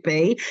she should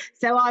be.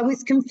 So I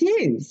was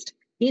confused,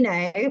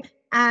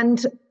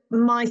 and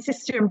my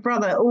sister and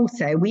brother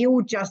also, we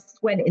all just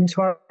went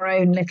into our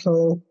own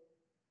little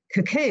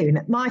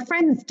cocoon. My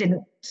friends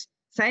didn't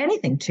say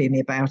anything to me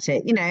about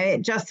it.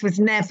 It just was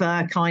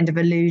never kind of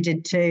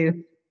alluded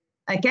to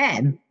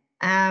again,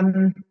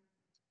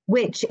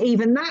 which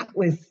even that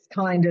was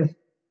kind of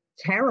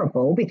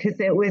terrible because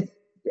it was,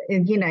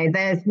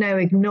 there's no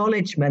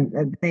acknowledgement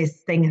that this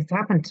thing has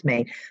happened to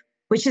me,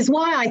 which is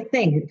why I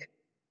think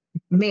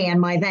me and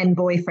my then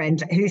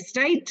boyfriend, who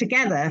stayed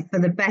together for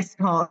the best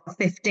part of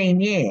 15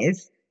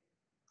 years,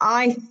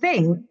 I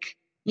think,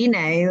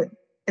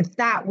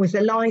 that was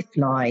a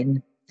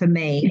lifeline for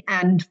me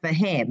and for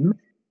him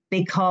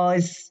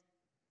because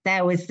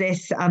there was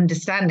this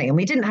understanding and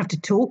we didn't have to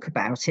talk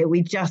about it.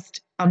 We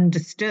just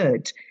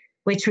understood,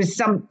 which was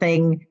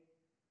something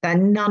that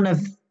none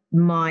of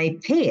my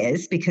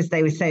peers, because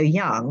they were so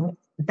young,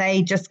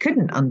 they just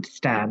couldn't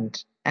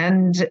understand.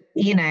 And,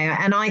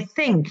 and I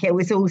think it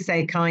was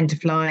also kind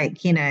of like,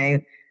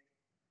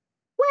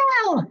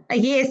 well, a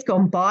year's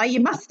gone by, you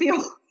must be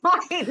all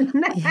right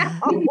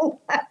now.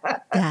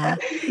 Yeah.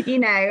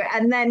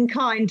 And then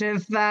kind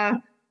of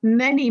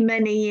many,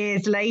 many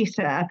years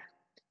later,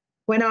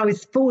 when I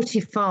was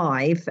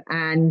 45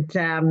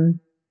 and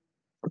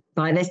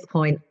by this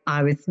point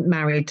I was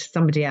married to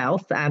somebody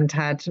else and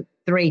had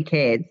 3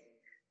 kids,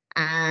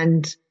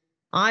 and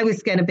I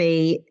was going to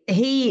be,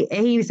 he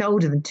was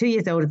 2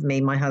 years older than me,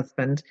 my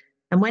husband.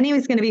 And when he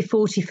was going to be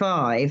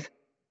 45,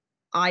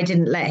 I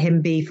didn't let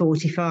him be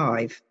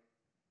 45.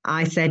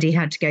 I said he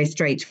had to go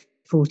straight to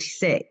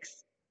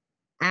 46.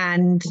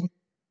 And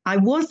I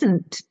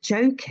wasn't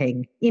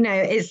joking.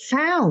 It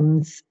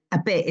sounds a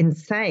bit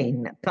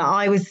insane, but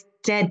I was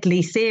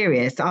deadly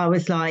serious. I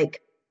was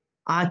like,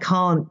 I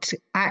can't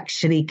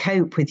actually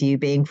cope with you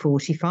being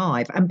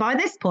 45. And by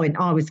this point,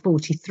 I was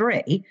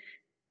 43.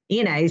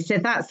 So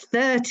that's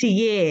 30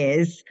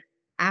 years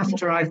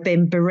after I've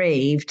been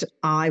bereaved.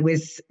 I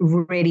was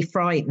really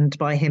frightened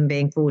by him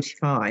being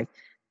 45.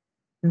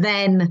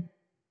 Then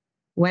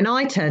when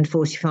I turned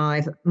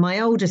 45, my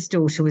oldest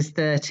daughter was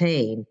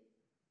 13.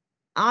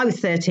 I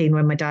was 13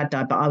 when my dad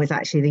died, but I was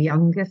actually the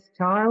youngest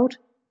child.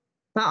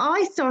 But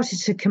I started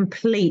to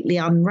completely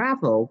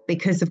unravel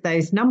because of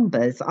those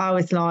numbers. I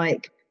was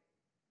like,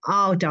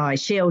 I'll die,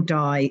 she'll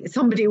die,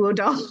 somebody will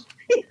die.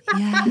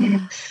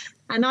 Yeah.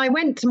 And I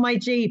went to my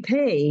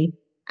GP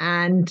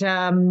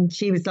and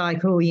she was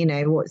like, oh,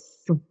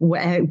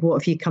 what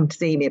have you come to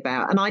see me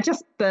about? And I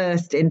just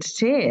burst into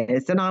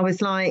tears. And I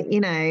was like,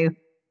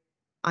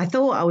 I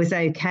thought I was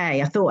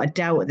okay. I thought I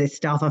dealt with this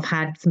stuff. I've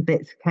had some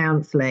bits of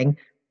counselling,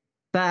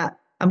 but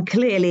I'm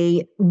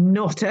clearly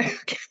not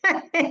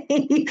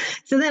okay.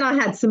 So then I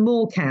had some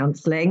more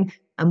counselling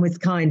and was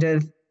kind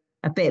of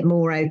a bit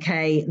more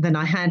okay than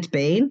I had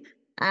been.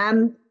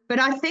 But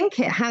I think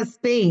it has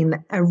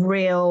been a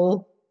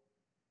real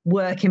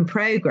work in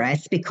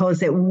progress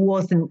because it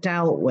wasn't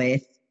dealt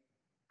with.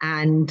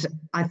 And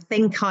I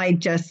think I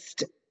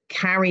just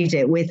carried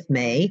it with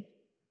me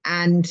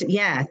and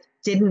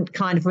didn't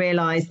kind of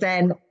realize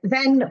then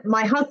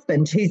my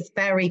husband, who's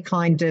very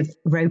kind of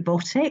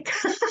robotic,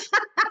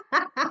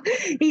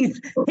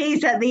 he's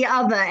at the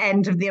other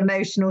end of the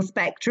emotional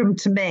spectrum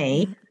to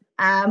me.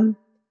 And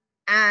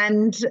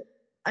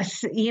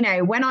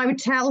when I would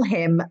tell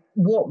him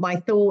what my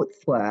thoughts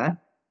were,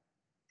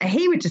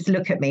 he would just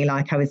look at me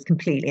like I was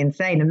completely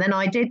insane. And then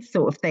I did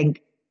sort of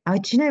think,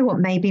 do you know what?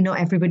 Maybe not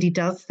everybody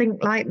does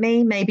think like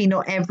me. Maybe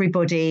not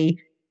everybody,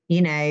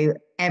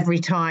 every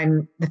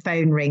time the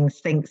phone rings,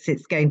 thinks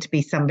it's going to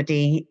be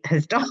somebody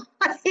has died.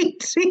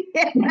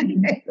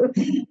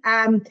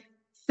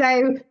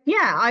 So,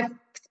 yeah, I've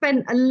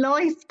spent a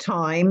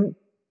lifetime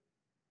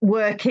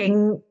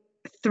working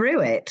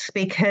through it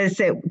because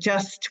it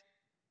just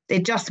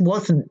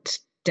wasn't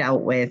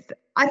dealt with.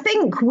 I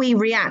think we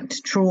react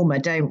to trauma,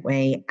 don't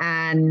we?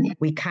 And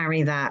we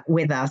carry that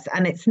with us.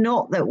 And it's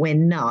not that we're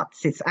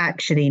nuts, it's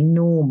actually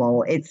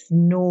normal. It's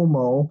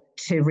normal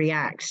to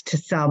react to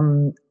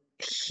some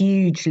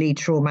hugely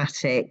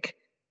traumatic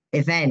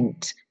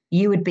event.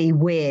 You would be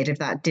weird if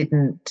that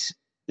didn't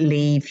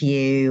leave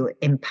you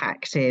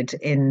impacted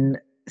in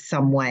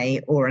some way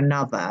or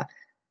another.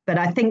 But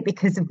I think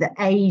because of the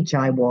age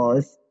I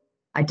was,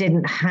 I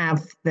didn't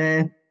have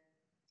the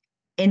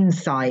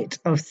insight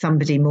of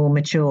somebody more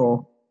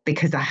mature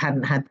because I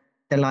hadn't had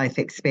the life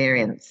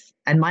experience.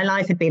 And my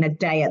life had been a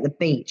day at the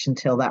beach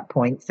until that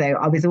point. So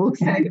I was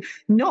also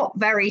not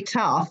very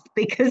tough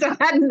because I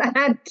hadn't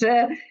had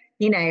to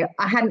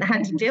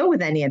deal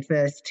with any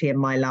adversity in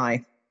my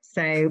life.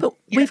 But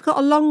we've got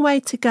a long way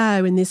to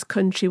go in this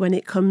country when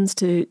it comes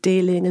to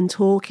dealing and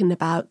talking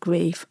about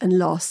grief and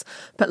loss.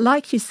 But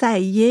like you say,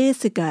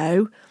 years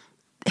ago,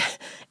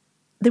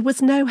 there was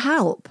no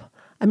help.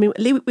 I mean,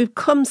 we've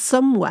come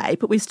some way,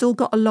 but we've still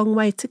got a long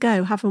way to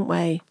go, haven't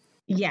we?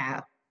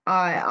 Yeah,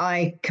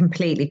 I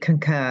completely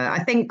concur.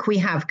 I think we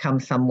have come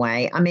some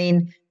way. I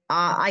mean,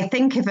 I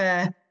think if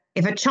a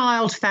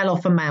child fell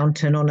off a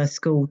mountain on a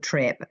school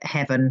trip,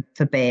 heaven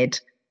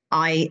forbid,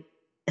 I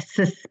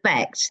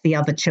suspect the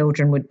other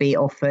children would be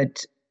offered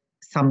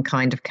some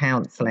kind of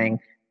counselling.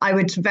 I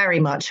would very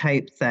much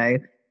hope so.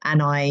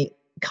 And I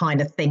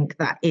kind of think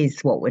that is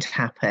what would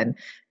happen.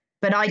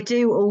 But I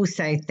do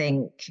also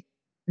think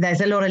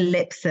there's a lot of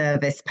lip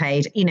service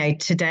paid.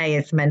 Today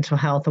is Mental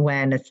Health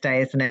Awareness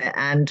Day, isn't it?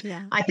 And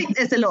I think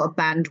there's a lot of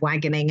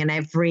bandwagoning, and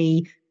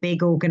every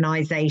big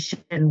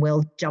organisation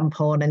will jump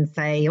on and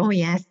say, oh,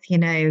 yes,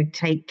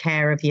 take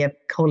care of your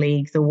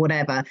colleagues or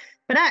whatever.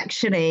 But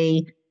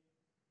actually,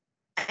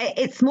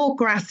 it's more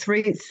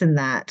grassroots than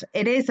that.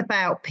 It is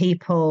about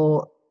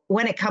people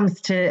when it comes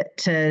to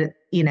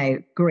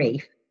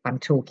grief, I'm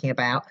talking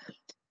about.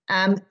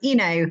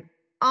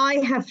 I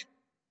have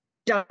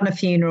done a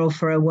funeral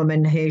for a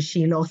woman who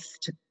she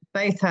lost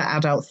both her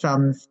adult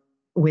sons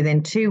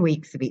within 2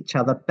 weeks of each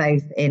other,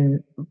 both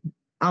in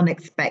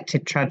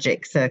unexpected,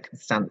 tragic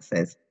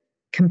circumstances,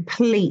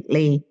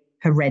 completely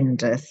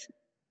horrendous.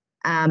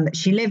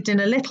 She lived in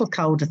a little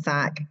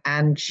cul-de-sac,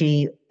 and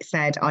she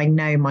said, I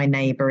know my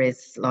neighbour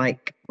is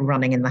like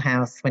running in the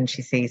house when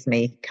she sees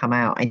me come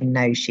out. I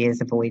know she is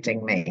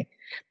avoiding me.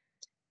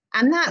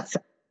 And that's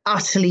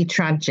utterly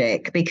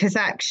tragic, because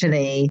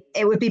actually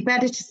it would be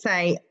better to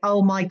say,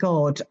 oh my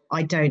God,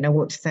 I don't know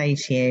what to say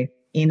to you.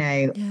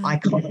 I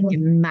can't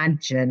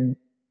imagine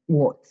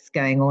what's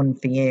going on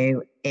for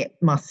you. It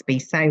must be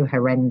so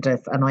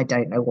horrendous and I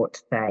don't know what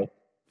to say.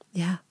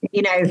 Yeah.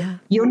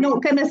 You're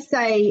not going to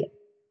say,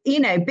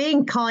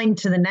 being kind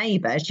to the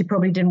neighbour, she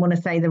probably didn't want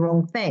to say the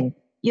wrong thing.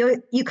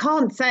 You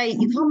can't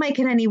make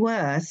it any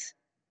worse.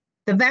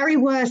 The very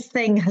worst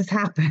thing has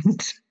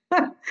happened.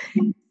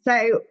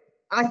 So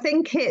I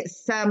think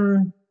it's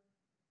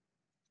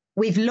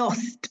we've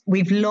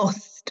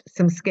lost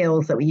some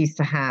skills that we used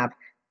to have,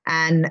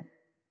 and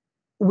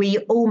we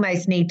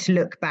almost need to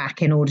look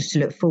back in order to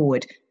look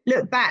forward.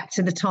 Look back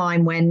to the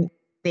time when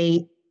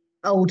the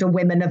older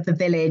women of the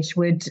village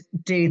would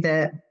do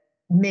the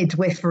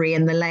midwifery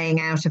and the laying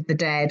out of the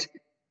dead,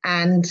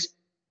 and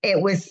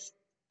it was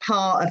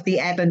part of the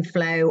ebb and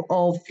flow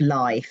of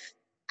life.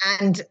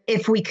 And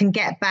if we can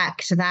get back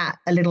to that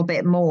a little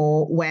bit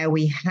more, where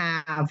we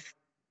have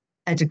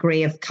a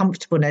degree of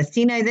comfortableness,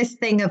 this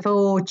thing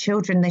of,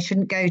 children, they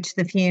shouldn't go to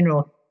the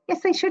funeral.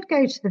 Yes, they should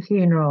go to the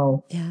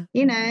funeral. Yeah.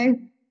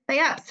 They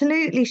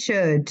absolutely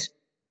should.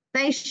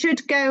 They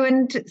should go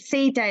and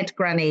see dead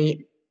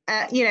granny.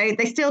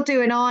 They still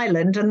do in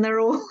Ireland, and they're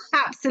all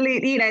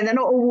absolutely, they're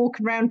not all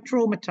walking around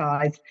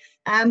traumatized.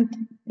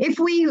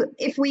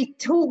 If we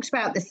talked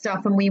about this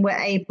stuff and we were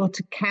able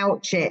to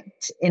couch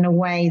it in a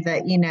way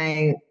that,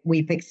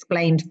 we've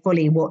explained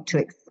fully what to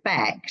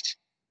expect,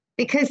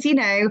 because,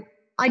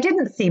 I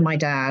didn't see my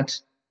dad.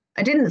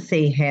 I didn't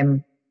see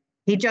him.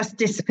 He just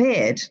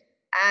disappeared.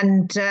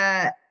 And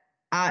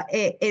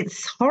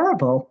it's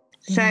horrible.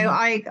 Mm. So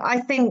I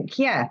think,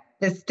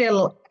 there's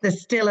still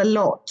a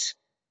lot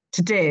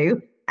to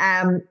do.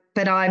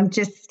 But I'm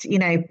just,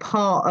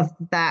 part of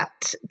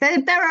that.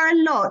 There are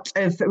a lot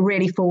of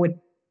really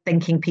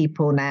forward-thinking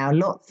people now,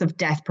 lots of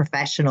deaf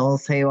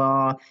professionals who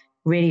are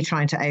really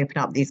trying to open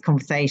up these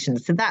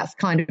conversations. So that's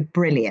kind of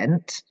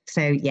brilliant.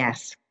 So,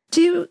 yes.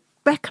 Do you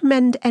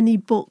recommend any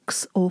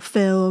books or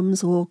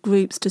films or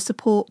groups to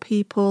support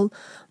people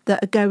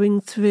that are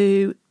going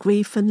through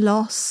grief and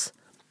loss?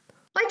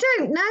 I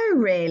don't know,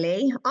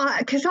 really,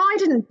 because I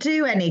didn't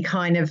do any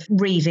kind of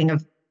reading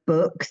of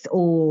books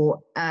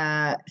or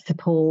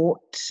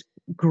support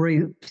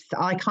groups.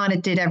 I kind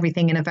of did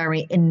everything in a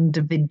very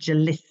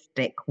individualistic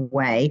holistic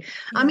way.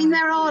 Yeah. I mean,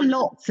 there are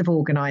lots of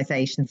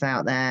organisations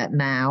out there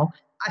now.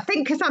 I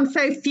think because I'm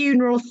so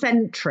funeral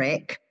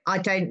centric, I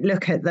don't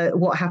look at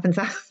what happens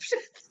after.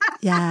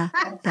 Yeah.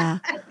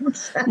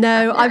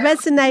 No, I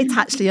resonate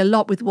actually a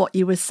lot with what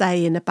you were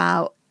saying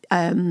about,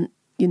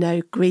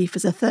 grief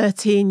as a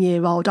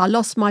 13-year-old. I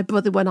lost my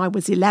brother when I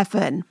was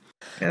 11.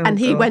 And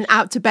he went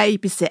out to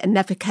babysit and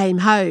never came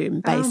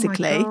home,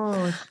 basically.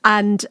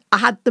 And I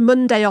had the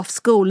Monday off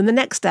school, and the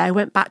next day I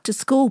went back to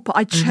school. But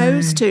I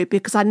chose to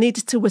because I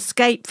needed to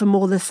escape from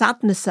all the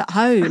sadness at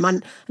home.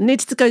 And I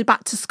needed to go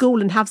back to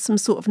school and have some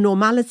sort of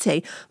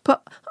normality.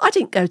 But I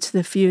didn't go to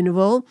the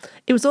funeral.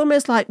 It was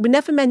almost like we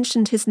never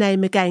mentioned his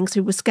name again because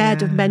we were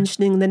scared of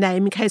mentioning the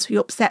name in case we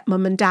upset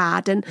mum and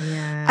dad.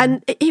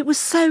 And it was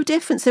so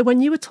different. So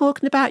when you were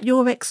talking about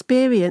your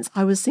experience,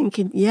 I was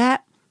thinking, yeah,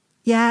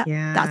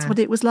 that's what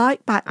it was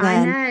like back then.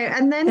 I know.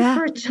 And then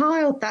for a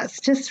child, that's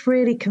just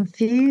really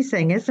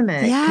confusing, isn't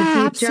it?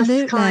 Yeah,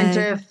 absolutely. Just kind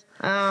of,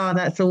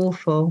 that's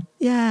awful.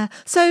 Yeah.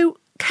 So,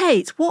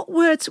 Kate, what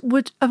words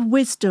of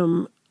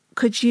wisdom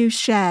could you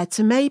share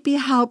to maybe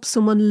help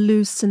someone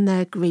loosen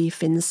their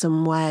grief in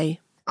some way?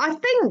 I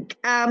think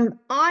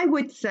I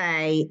would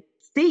say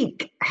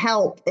seek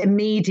help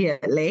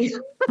immediately.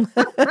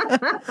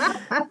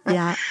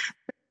 Yeah.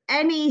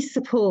 Any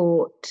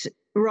support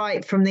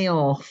right from the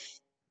off.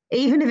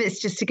 Even if it's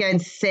just to go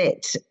and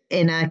sit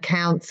in a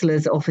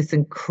counsellor's office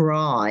and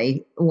cry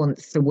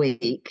once a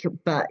week,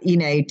 but,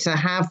 to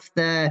have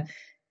the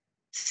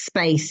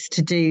space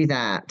to do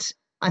that.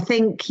 I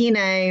think,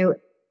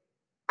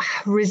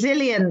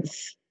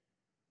 resilience,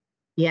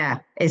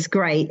 is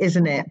great,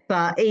 isn't it?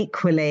 But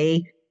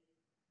equally,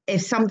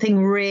 if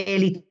something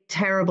really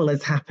terrible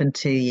has happened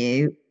to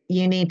you,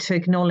 you need to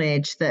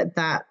acknowledge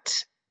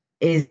that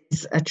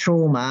is a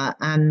trauma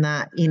and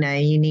that, you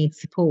need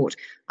support.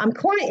 I'm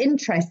quite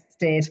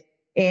interested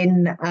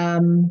in,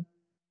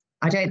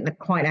 I don't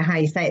quite know how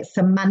you say it,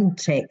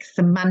 semantic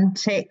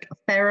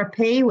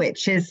therapy,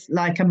 which is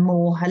like a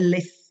more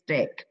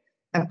holistic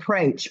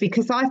approach,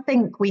 because I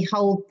think we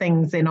hold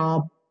things in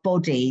our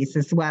bodies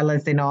as well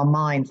as in our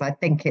minds. I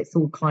think it's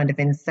all kind of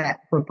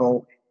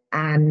inseparable.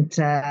 And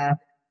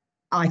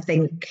I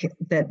think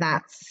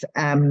that's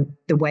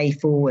the way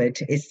forward,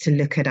 is to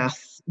look at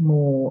us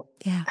more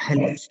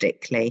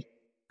holistically.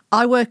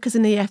 I work as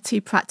an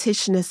EFT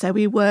practitioner, so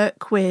we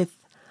work with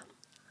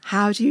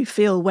how do you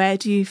feel, where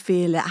do you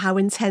feel it, how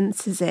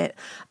intense is it?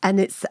 And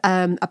it's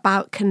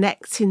about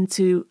connecting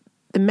to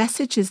the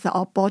messages that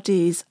our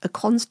bodies are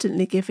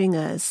constantly giving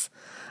us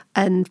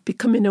and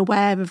becoming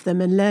aware of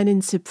them and learning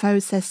to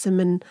process them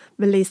and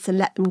release and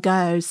let them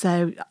go.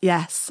 So,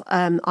 yes,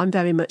 I'm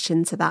very much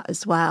into that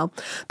as well.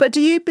 But do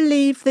you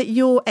believe that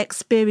your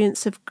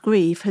experience of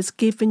grief has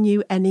given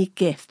you any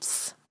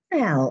gifts?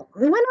 Well,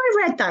 when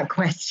I read that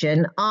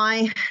question,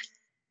 I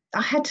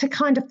had to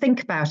kind of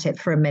think about it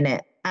for a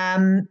minute.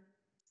 I'm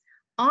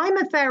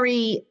a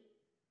very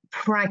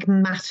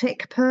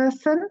pragmatic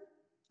person.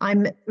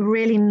 I'm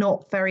really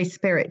not very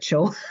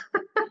spiritual.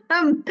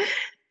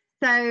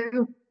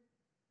 So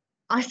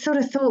I sort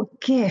of thought,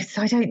 gifts,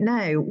 I don't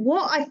know.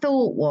 What I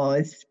thought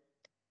was,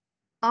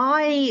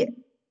 I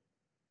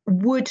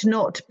would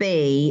not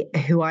be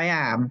who I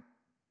am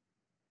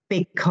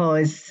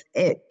because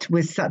it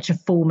was such a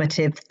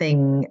formative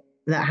thing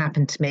that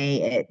happened to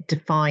me. It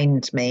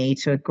defined me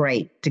to a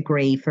great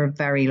degree for a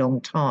very long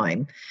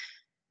time.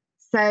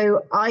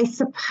 So I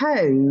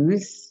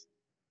suppose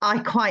I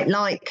quite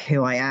like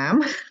who I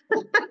am.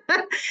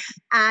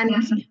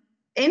 And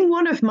in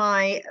one of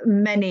my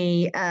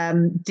many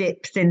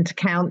dips into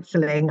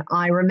counselling,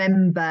 I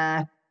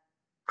remember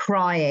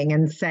crying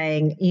and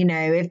saying,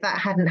 if that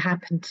hadn't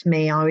happened to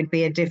me, I would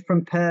be a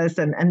different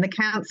person. And the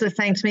counsellor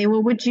saying to me,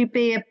 well, would you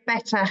be a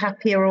better,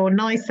 happier or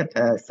nicer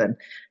person?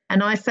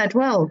 And I said,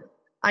 well,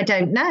 I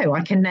don't know.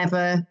 I can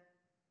never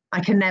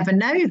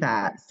know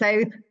that.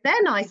 So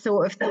then I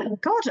sort of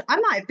thought, God, I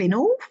might have been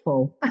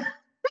awful.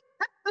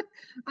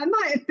 I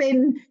might have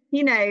been,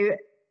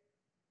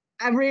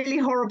 a really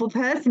horrible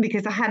person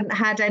because I hadn't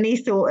had any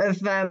sort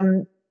of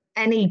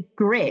any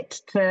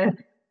grit to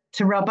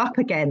rub up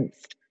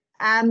against.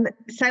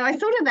 So I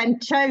sort of then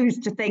chose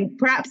to think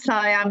perhaps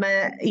I am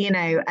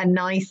a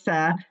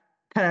nicer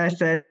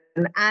person.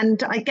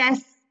 And I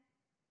guess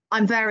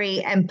I'm very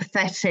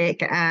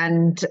empathetic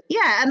and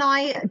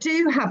I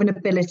do have an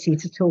ability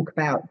to talk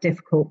about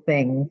difficult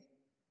things.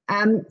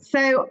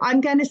 So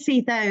I'm going to see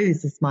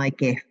those as my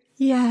gift.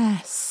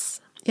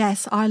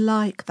 Yes, I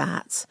like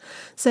that.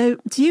 So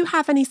do you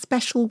have any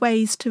special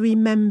ways to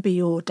remember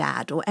your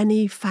dad or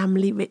any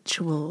family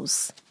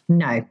rituals?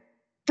 No.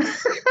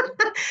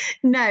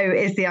 No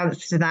is the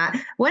answer to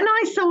that. When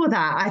I saw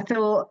that, I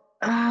thought,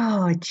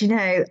 oh, do you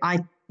know,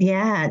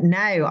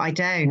 no, I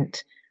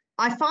don't.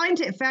 I find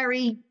it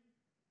very,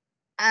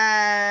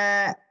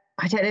 I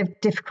don't know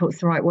if difficult's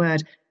the right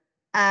word.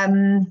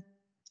 I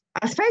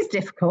suppose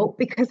difficult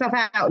because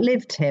I've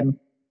outlived him.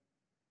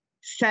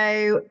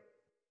 So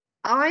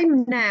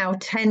I'm now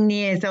 10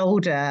 years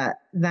older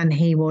than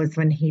he was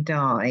when he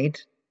died.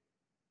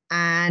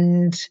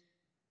 And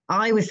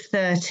I was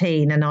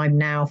 13 and I'm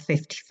now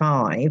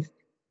 55.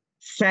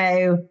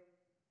 So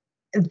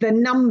the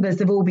numbers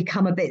have all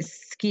become a bit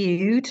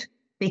skewed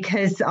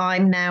because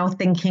I'm now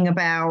thinking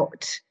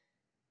about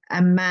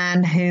a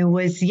man who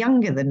was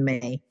younger than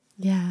me.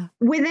 Yeah.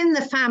 Within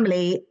the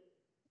family,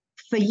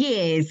 for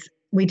years,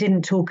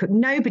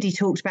 nobody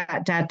talked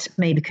about Dad to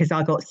me because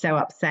I got so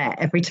upset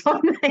every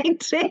time they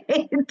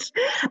did.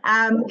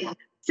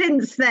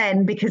 Since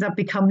then, because I've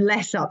become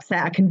less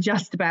upset, I can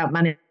just about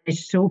manage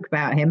to talk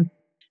about him.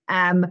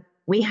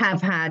 We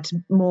have had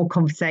more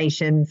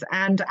conversations.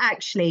 And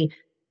actually,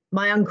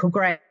 my Uncle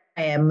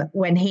Graham,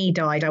 when he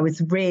died, I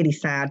was really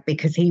sad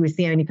because he was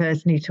the only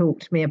person who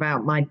talked to me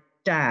about my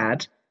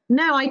dad.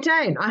 No, I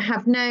don't. I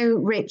have no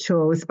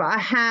rituals, but I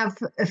have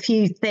a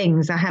few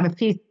things. I have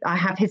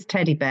his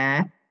teddy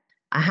bear.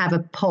 I have a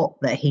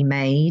pot that he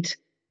made.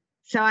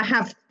 So I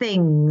have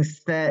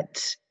things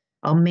that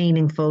are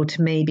meaningful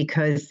to me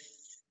because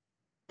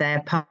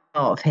they're part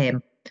of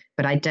him,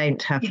 but I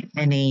don't have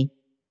any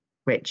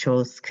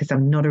rituals because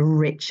I'm not a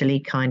ritually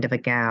kind of a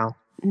gal.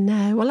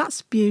 No, well,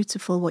 that's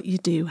beautiful what you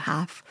do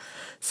have.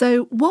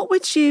 So what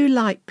would you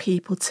like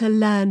people to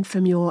learn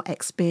from your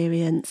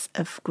experience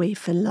of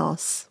grief and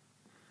loss?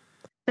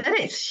 That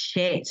it's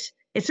shit.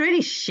 It's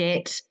really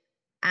shit.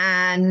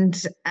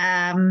 And,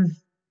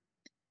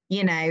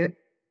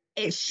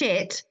 it's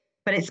shit,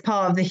 but it's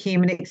part of the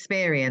human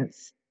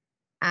experience.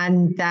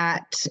 And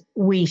that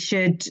we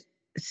should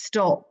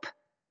stop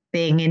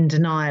being in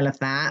denial of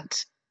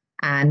that.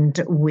 And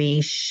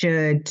we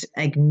should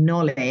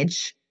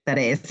acknowledge that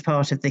it is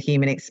part of the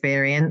human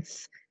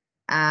experience.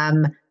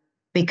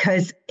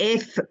 Because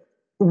if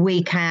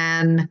we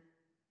can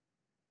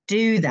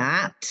do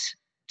that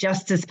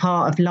just as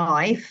part of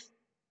life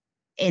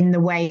in the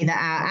way that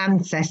our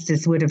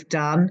ancestors would have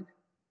done,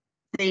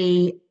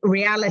 the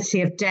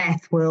reality of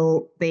death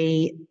will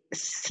be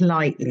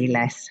slightly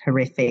less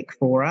horrific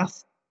for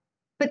us.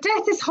 But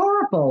death is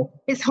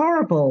horrible. It's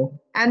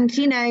horrible. And,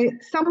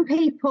 some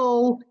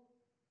people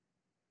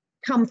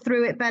come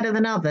through it better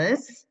than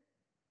others,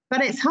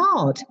 but it's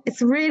hard.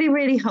 It's really,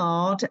 really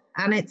hard.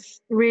 And it's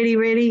really,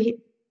 really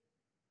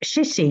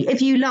shitty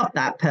if you love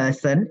that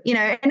person,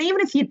 and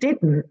even if you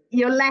didn't,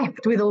 you're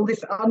left with all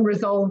this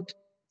unresolved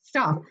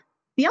stuff.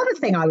 The other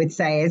thing I would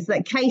say is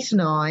that Kate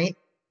and I,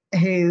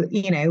 who,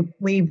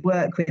 we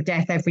work with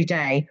death every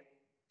day,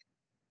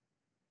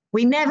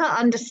 we never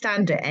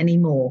understand it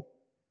anymore.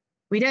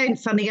 We don't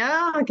suddenly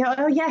go,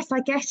 oh, yes,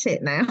 I get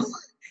it now.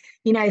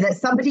 That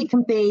somebody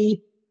can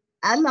be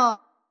alive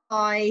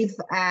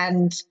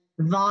and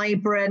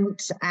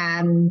vibrant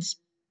and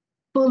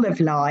full of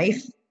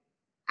life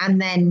and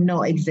then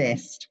not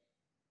exist.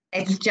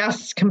 It's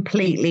just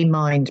completely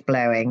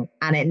mind-blowing,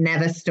 and it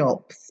never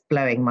stops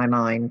blowing my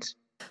mind.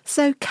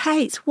 So,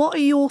 Kate, what are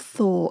your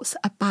thoughts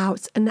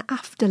about an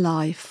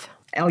afterlife?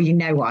 Oh, you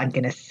know what I'm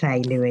going to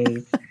say,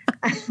 Louise.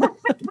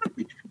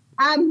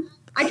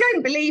 I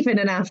don't believe in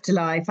an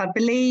afterlife. I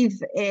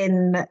believe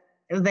in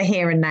the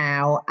here and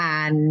now,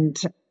 and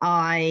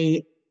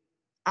I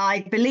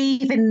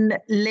believe in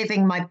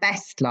living my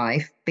best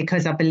life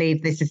because I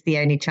believe this is the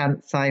only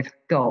chance I've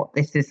got.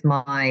 This is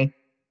my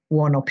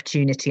one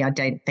opportunity. I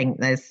don't think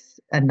there's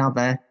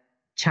another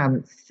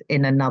chance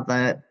in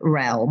another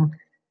realm.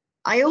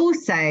 I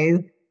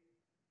also,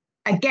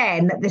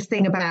 again, this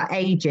thing about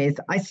ages,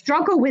 I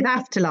struggle with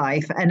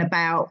afterlife and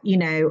about,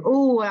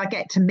 I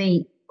get to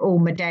meet all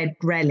my dead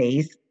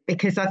rellies,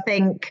 because I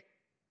think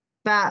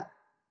that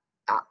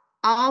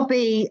I'll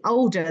be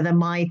older than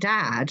my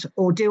dad,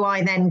 or do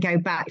I then go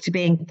back to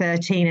being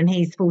 13 and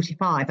he's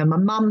 45? And my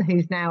mum,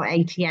 who's now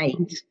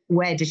 88,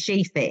 where does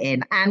she fit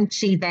in? And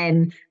she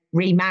then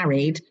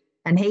remarried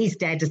and he's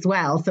dead as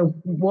well. So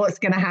what's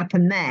going to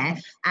happen there?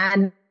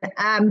 And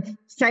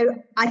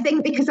so I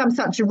think because I'm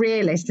such a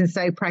realist and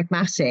so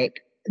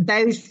pragmatic,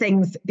 those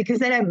things, because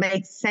they don't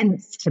make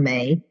sense to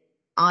me,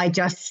 I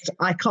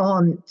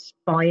can't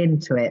buy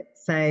into it.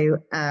 So,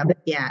 and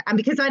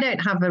because I don't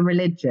have a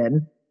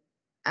religion,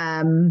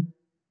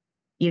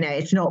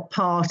 it's not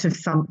part of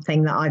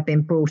something that I've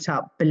been brought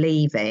up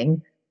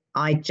believing.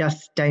 I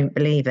just don't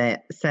believe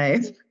it.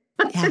 So, so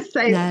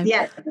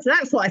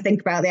that's what I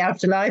think about the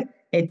afterlife.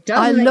 It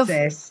doesn't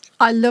exist.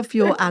 I love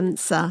your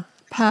answer.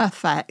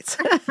 Perfect.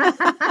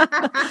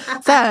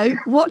 So,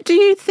 what do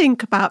you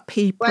think about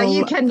people? Well,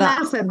 you can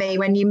laugh at me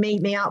when you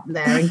meet me up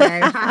there and go,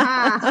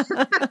 ha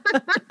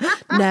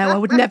ha. No, I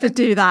would never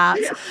do that.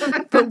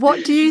 But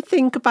what do you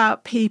think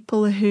about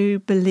people who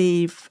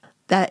believe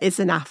there is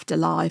an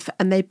afterlife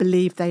and they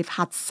believe they've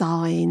had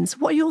signs?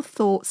 What are your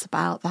thoughts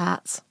about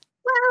that?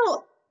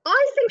 Well,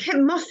 I think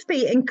it must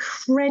be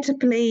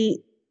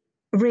incredibly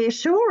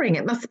reassuring.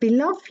 It must be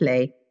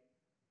lovely.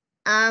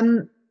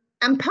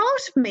 And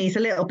part of me is a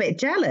little bit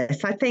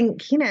jealous. I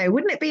think,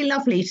 wouldn't it be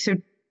lovely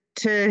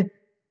to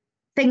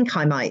think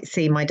I might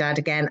see my dad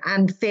again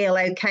and feel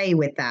okay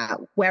with that?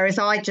 Whereas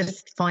I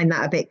just find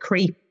that a bit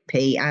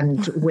creepy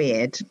and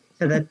weird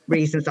for the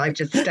reasons I've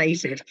just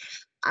stated.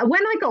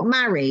 When I got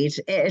married,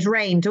 it had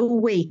rained all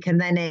week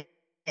and then it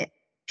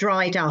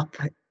dried up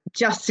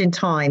just in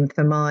time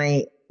for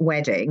my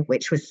wedding,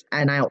 which was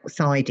an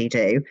outside-y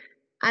do.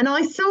 And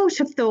I sort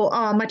of thought,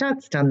 oh, my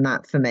dad's done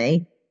that for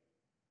me.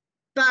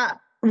 But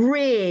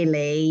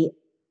really,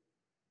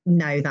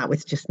 no, that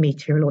was just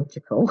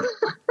meteorological.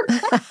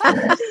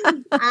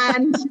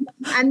 and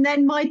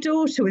then my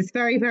daughter was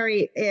very,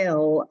 very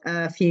ill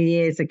a few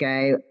years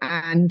ago,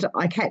 and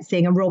I kept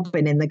seeing a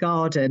robin in the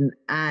garden,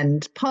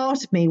 and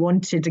part of me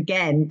wanted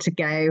again to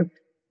go,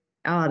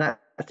 oh,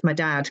 that's my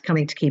dad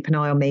coming to keep an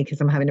eye on me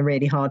because I'm having a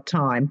really hard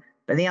time.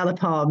 But the other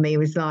part of me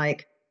was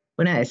like,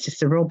 well, no, it's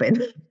just a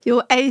robin.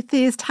 Your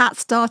atheist hat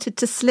started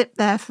to slip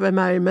there for a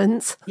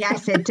moment.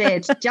 Yes, it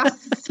did,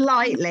 just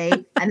slightly.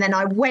 And then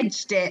I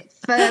wedged it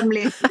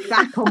firmly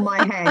back on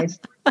my head.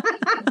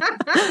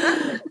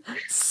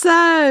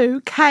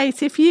 So,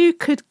 Kate, if you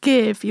could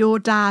give your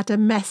dad a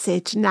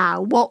message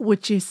now, what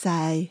would you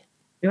say?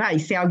 Well, you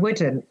see, I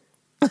wouldn't,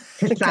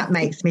 because that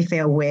makes me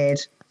feel weird.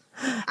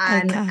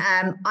 And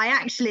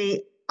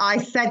I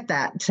said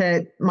that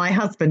to my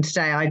husband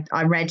today.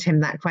 I read him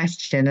that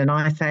question and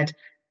I said,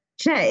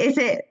 is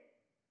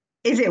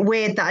it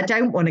weird that I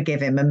don't want to give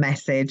him a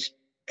message?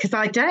 Because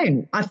I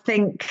don't. I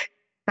think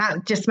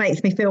that just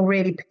makes me feel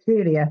really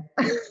peculiar.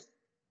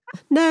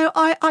 No,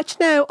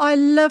 I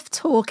love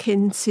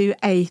talking to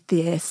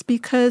atheists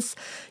because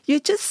you're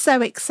just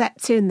so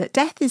accepting that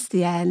death is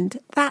the end.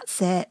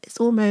 That's it. It's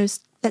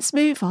almost, let's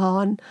move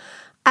on.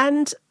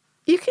 And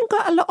you can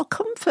get a lot of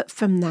comfort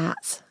from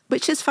that,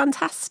 which is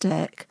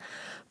fantastic.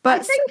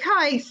 But I think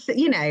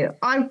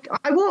I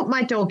walk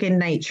my dog in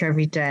nature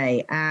every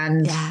day,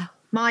 and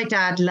my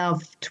dad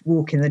loved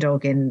walking the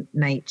dog in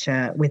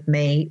nature with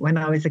me when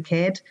I was a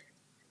kid.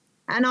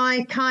 And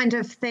I kind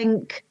of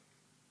think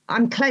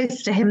I'm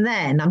close to him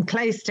then. I'm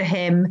close to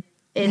him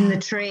in the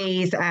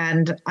trees,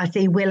 and I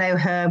see willow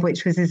herb,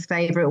 which was his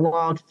favourite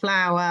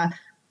wildflower.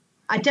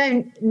 I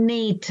don't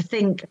need to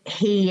think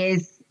he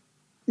is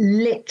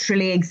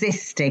literally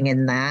existing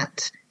in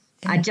that.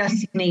 I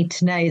just need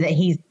to know that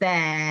he's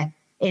there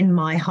in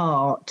my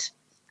heart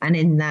and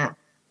in that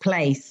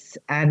place,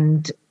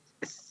 and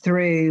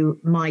through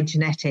my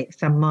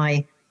genetics and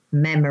my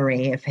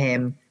memory of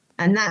him.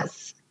 And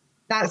that's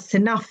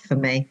enough for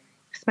me.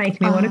 It's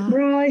making me want to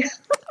cry.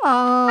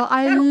 Oh,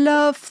 I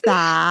love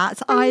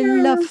that. I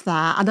love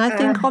that. And I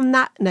think on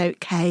that note,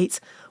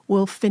 Kate,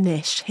 we'll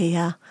finish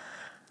here.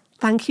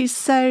 Thank you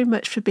so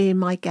much for being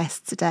my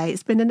guest today.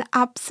 It's been an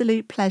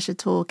absolute pleasure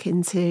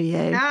talking to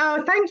you.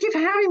 Oh, thank you for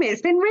having me.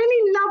 It's been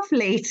really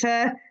lovely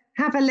to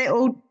have a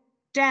little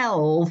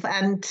delve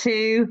and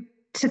to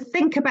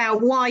think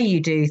about why you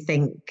do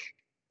think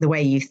the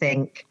way you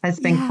think has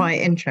been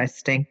quite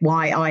interesting.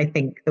 Why I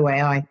think the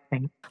way I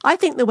think. I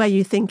think the way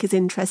you think is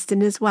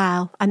interesting as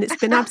well. And it's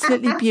been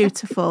absolutely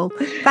beautiful.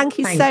 Thank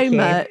you so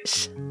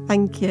much.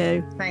 Thank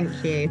you.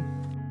 Thank you.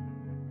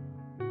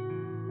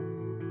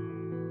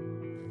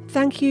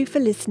 Thank you for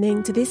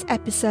listening to this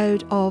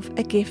episode of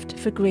A Gift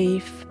for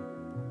Grief.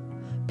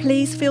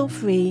 Please feel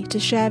free to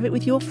share it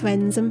with your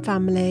friends and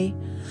family,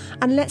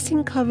 and let's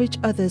encourage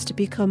others to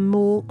become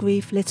more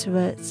grief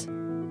literate.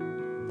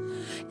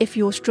 If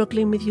you're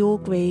struggling with your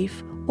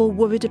grief or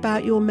worried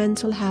about your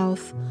mental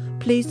health,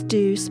 please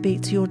do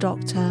speak to your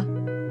doctor.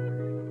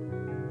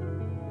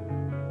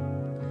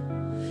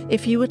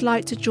 If you would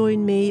like to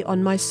join me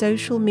on my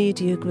social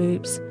media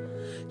groups,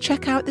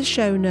 check out the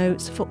show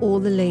notes for all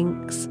the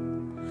links,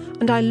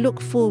 and I look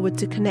forward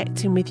to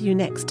connecting with you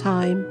next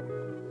time.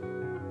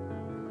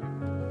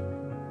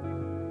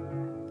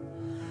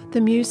 The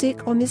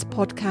music on this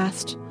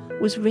podcast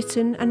was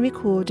written and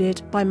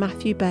recorded by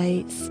Matthew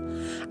Bates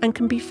and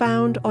can be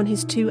found on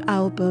his 2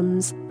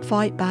 albums,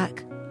 Fight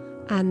Back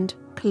and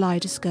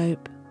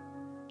Kaleidoscope.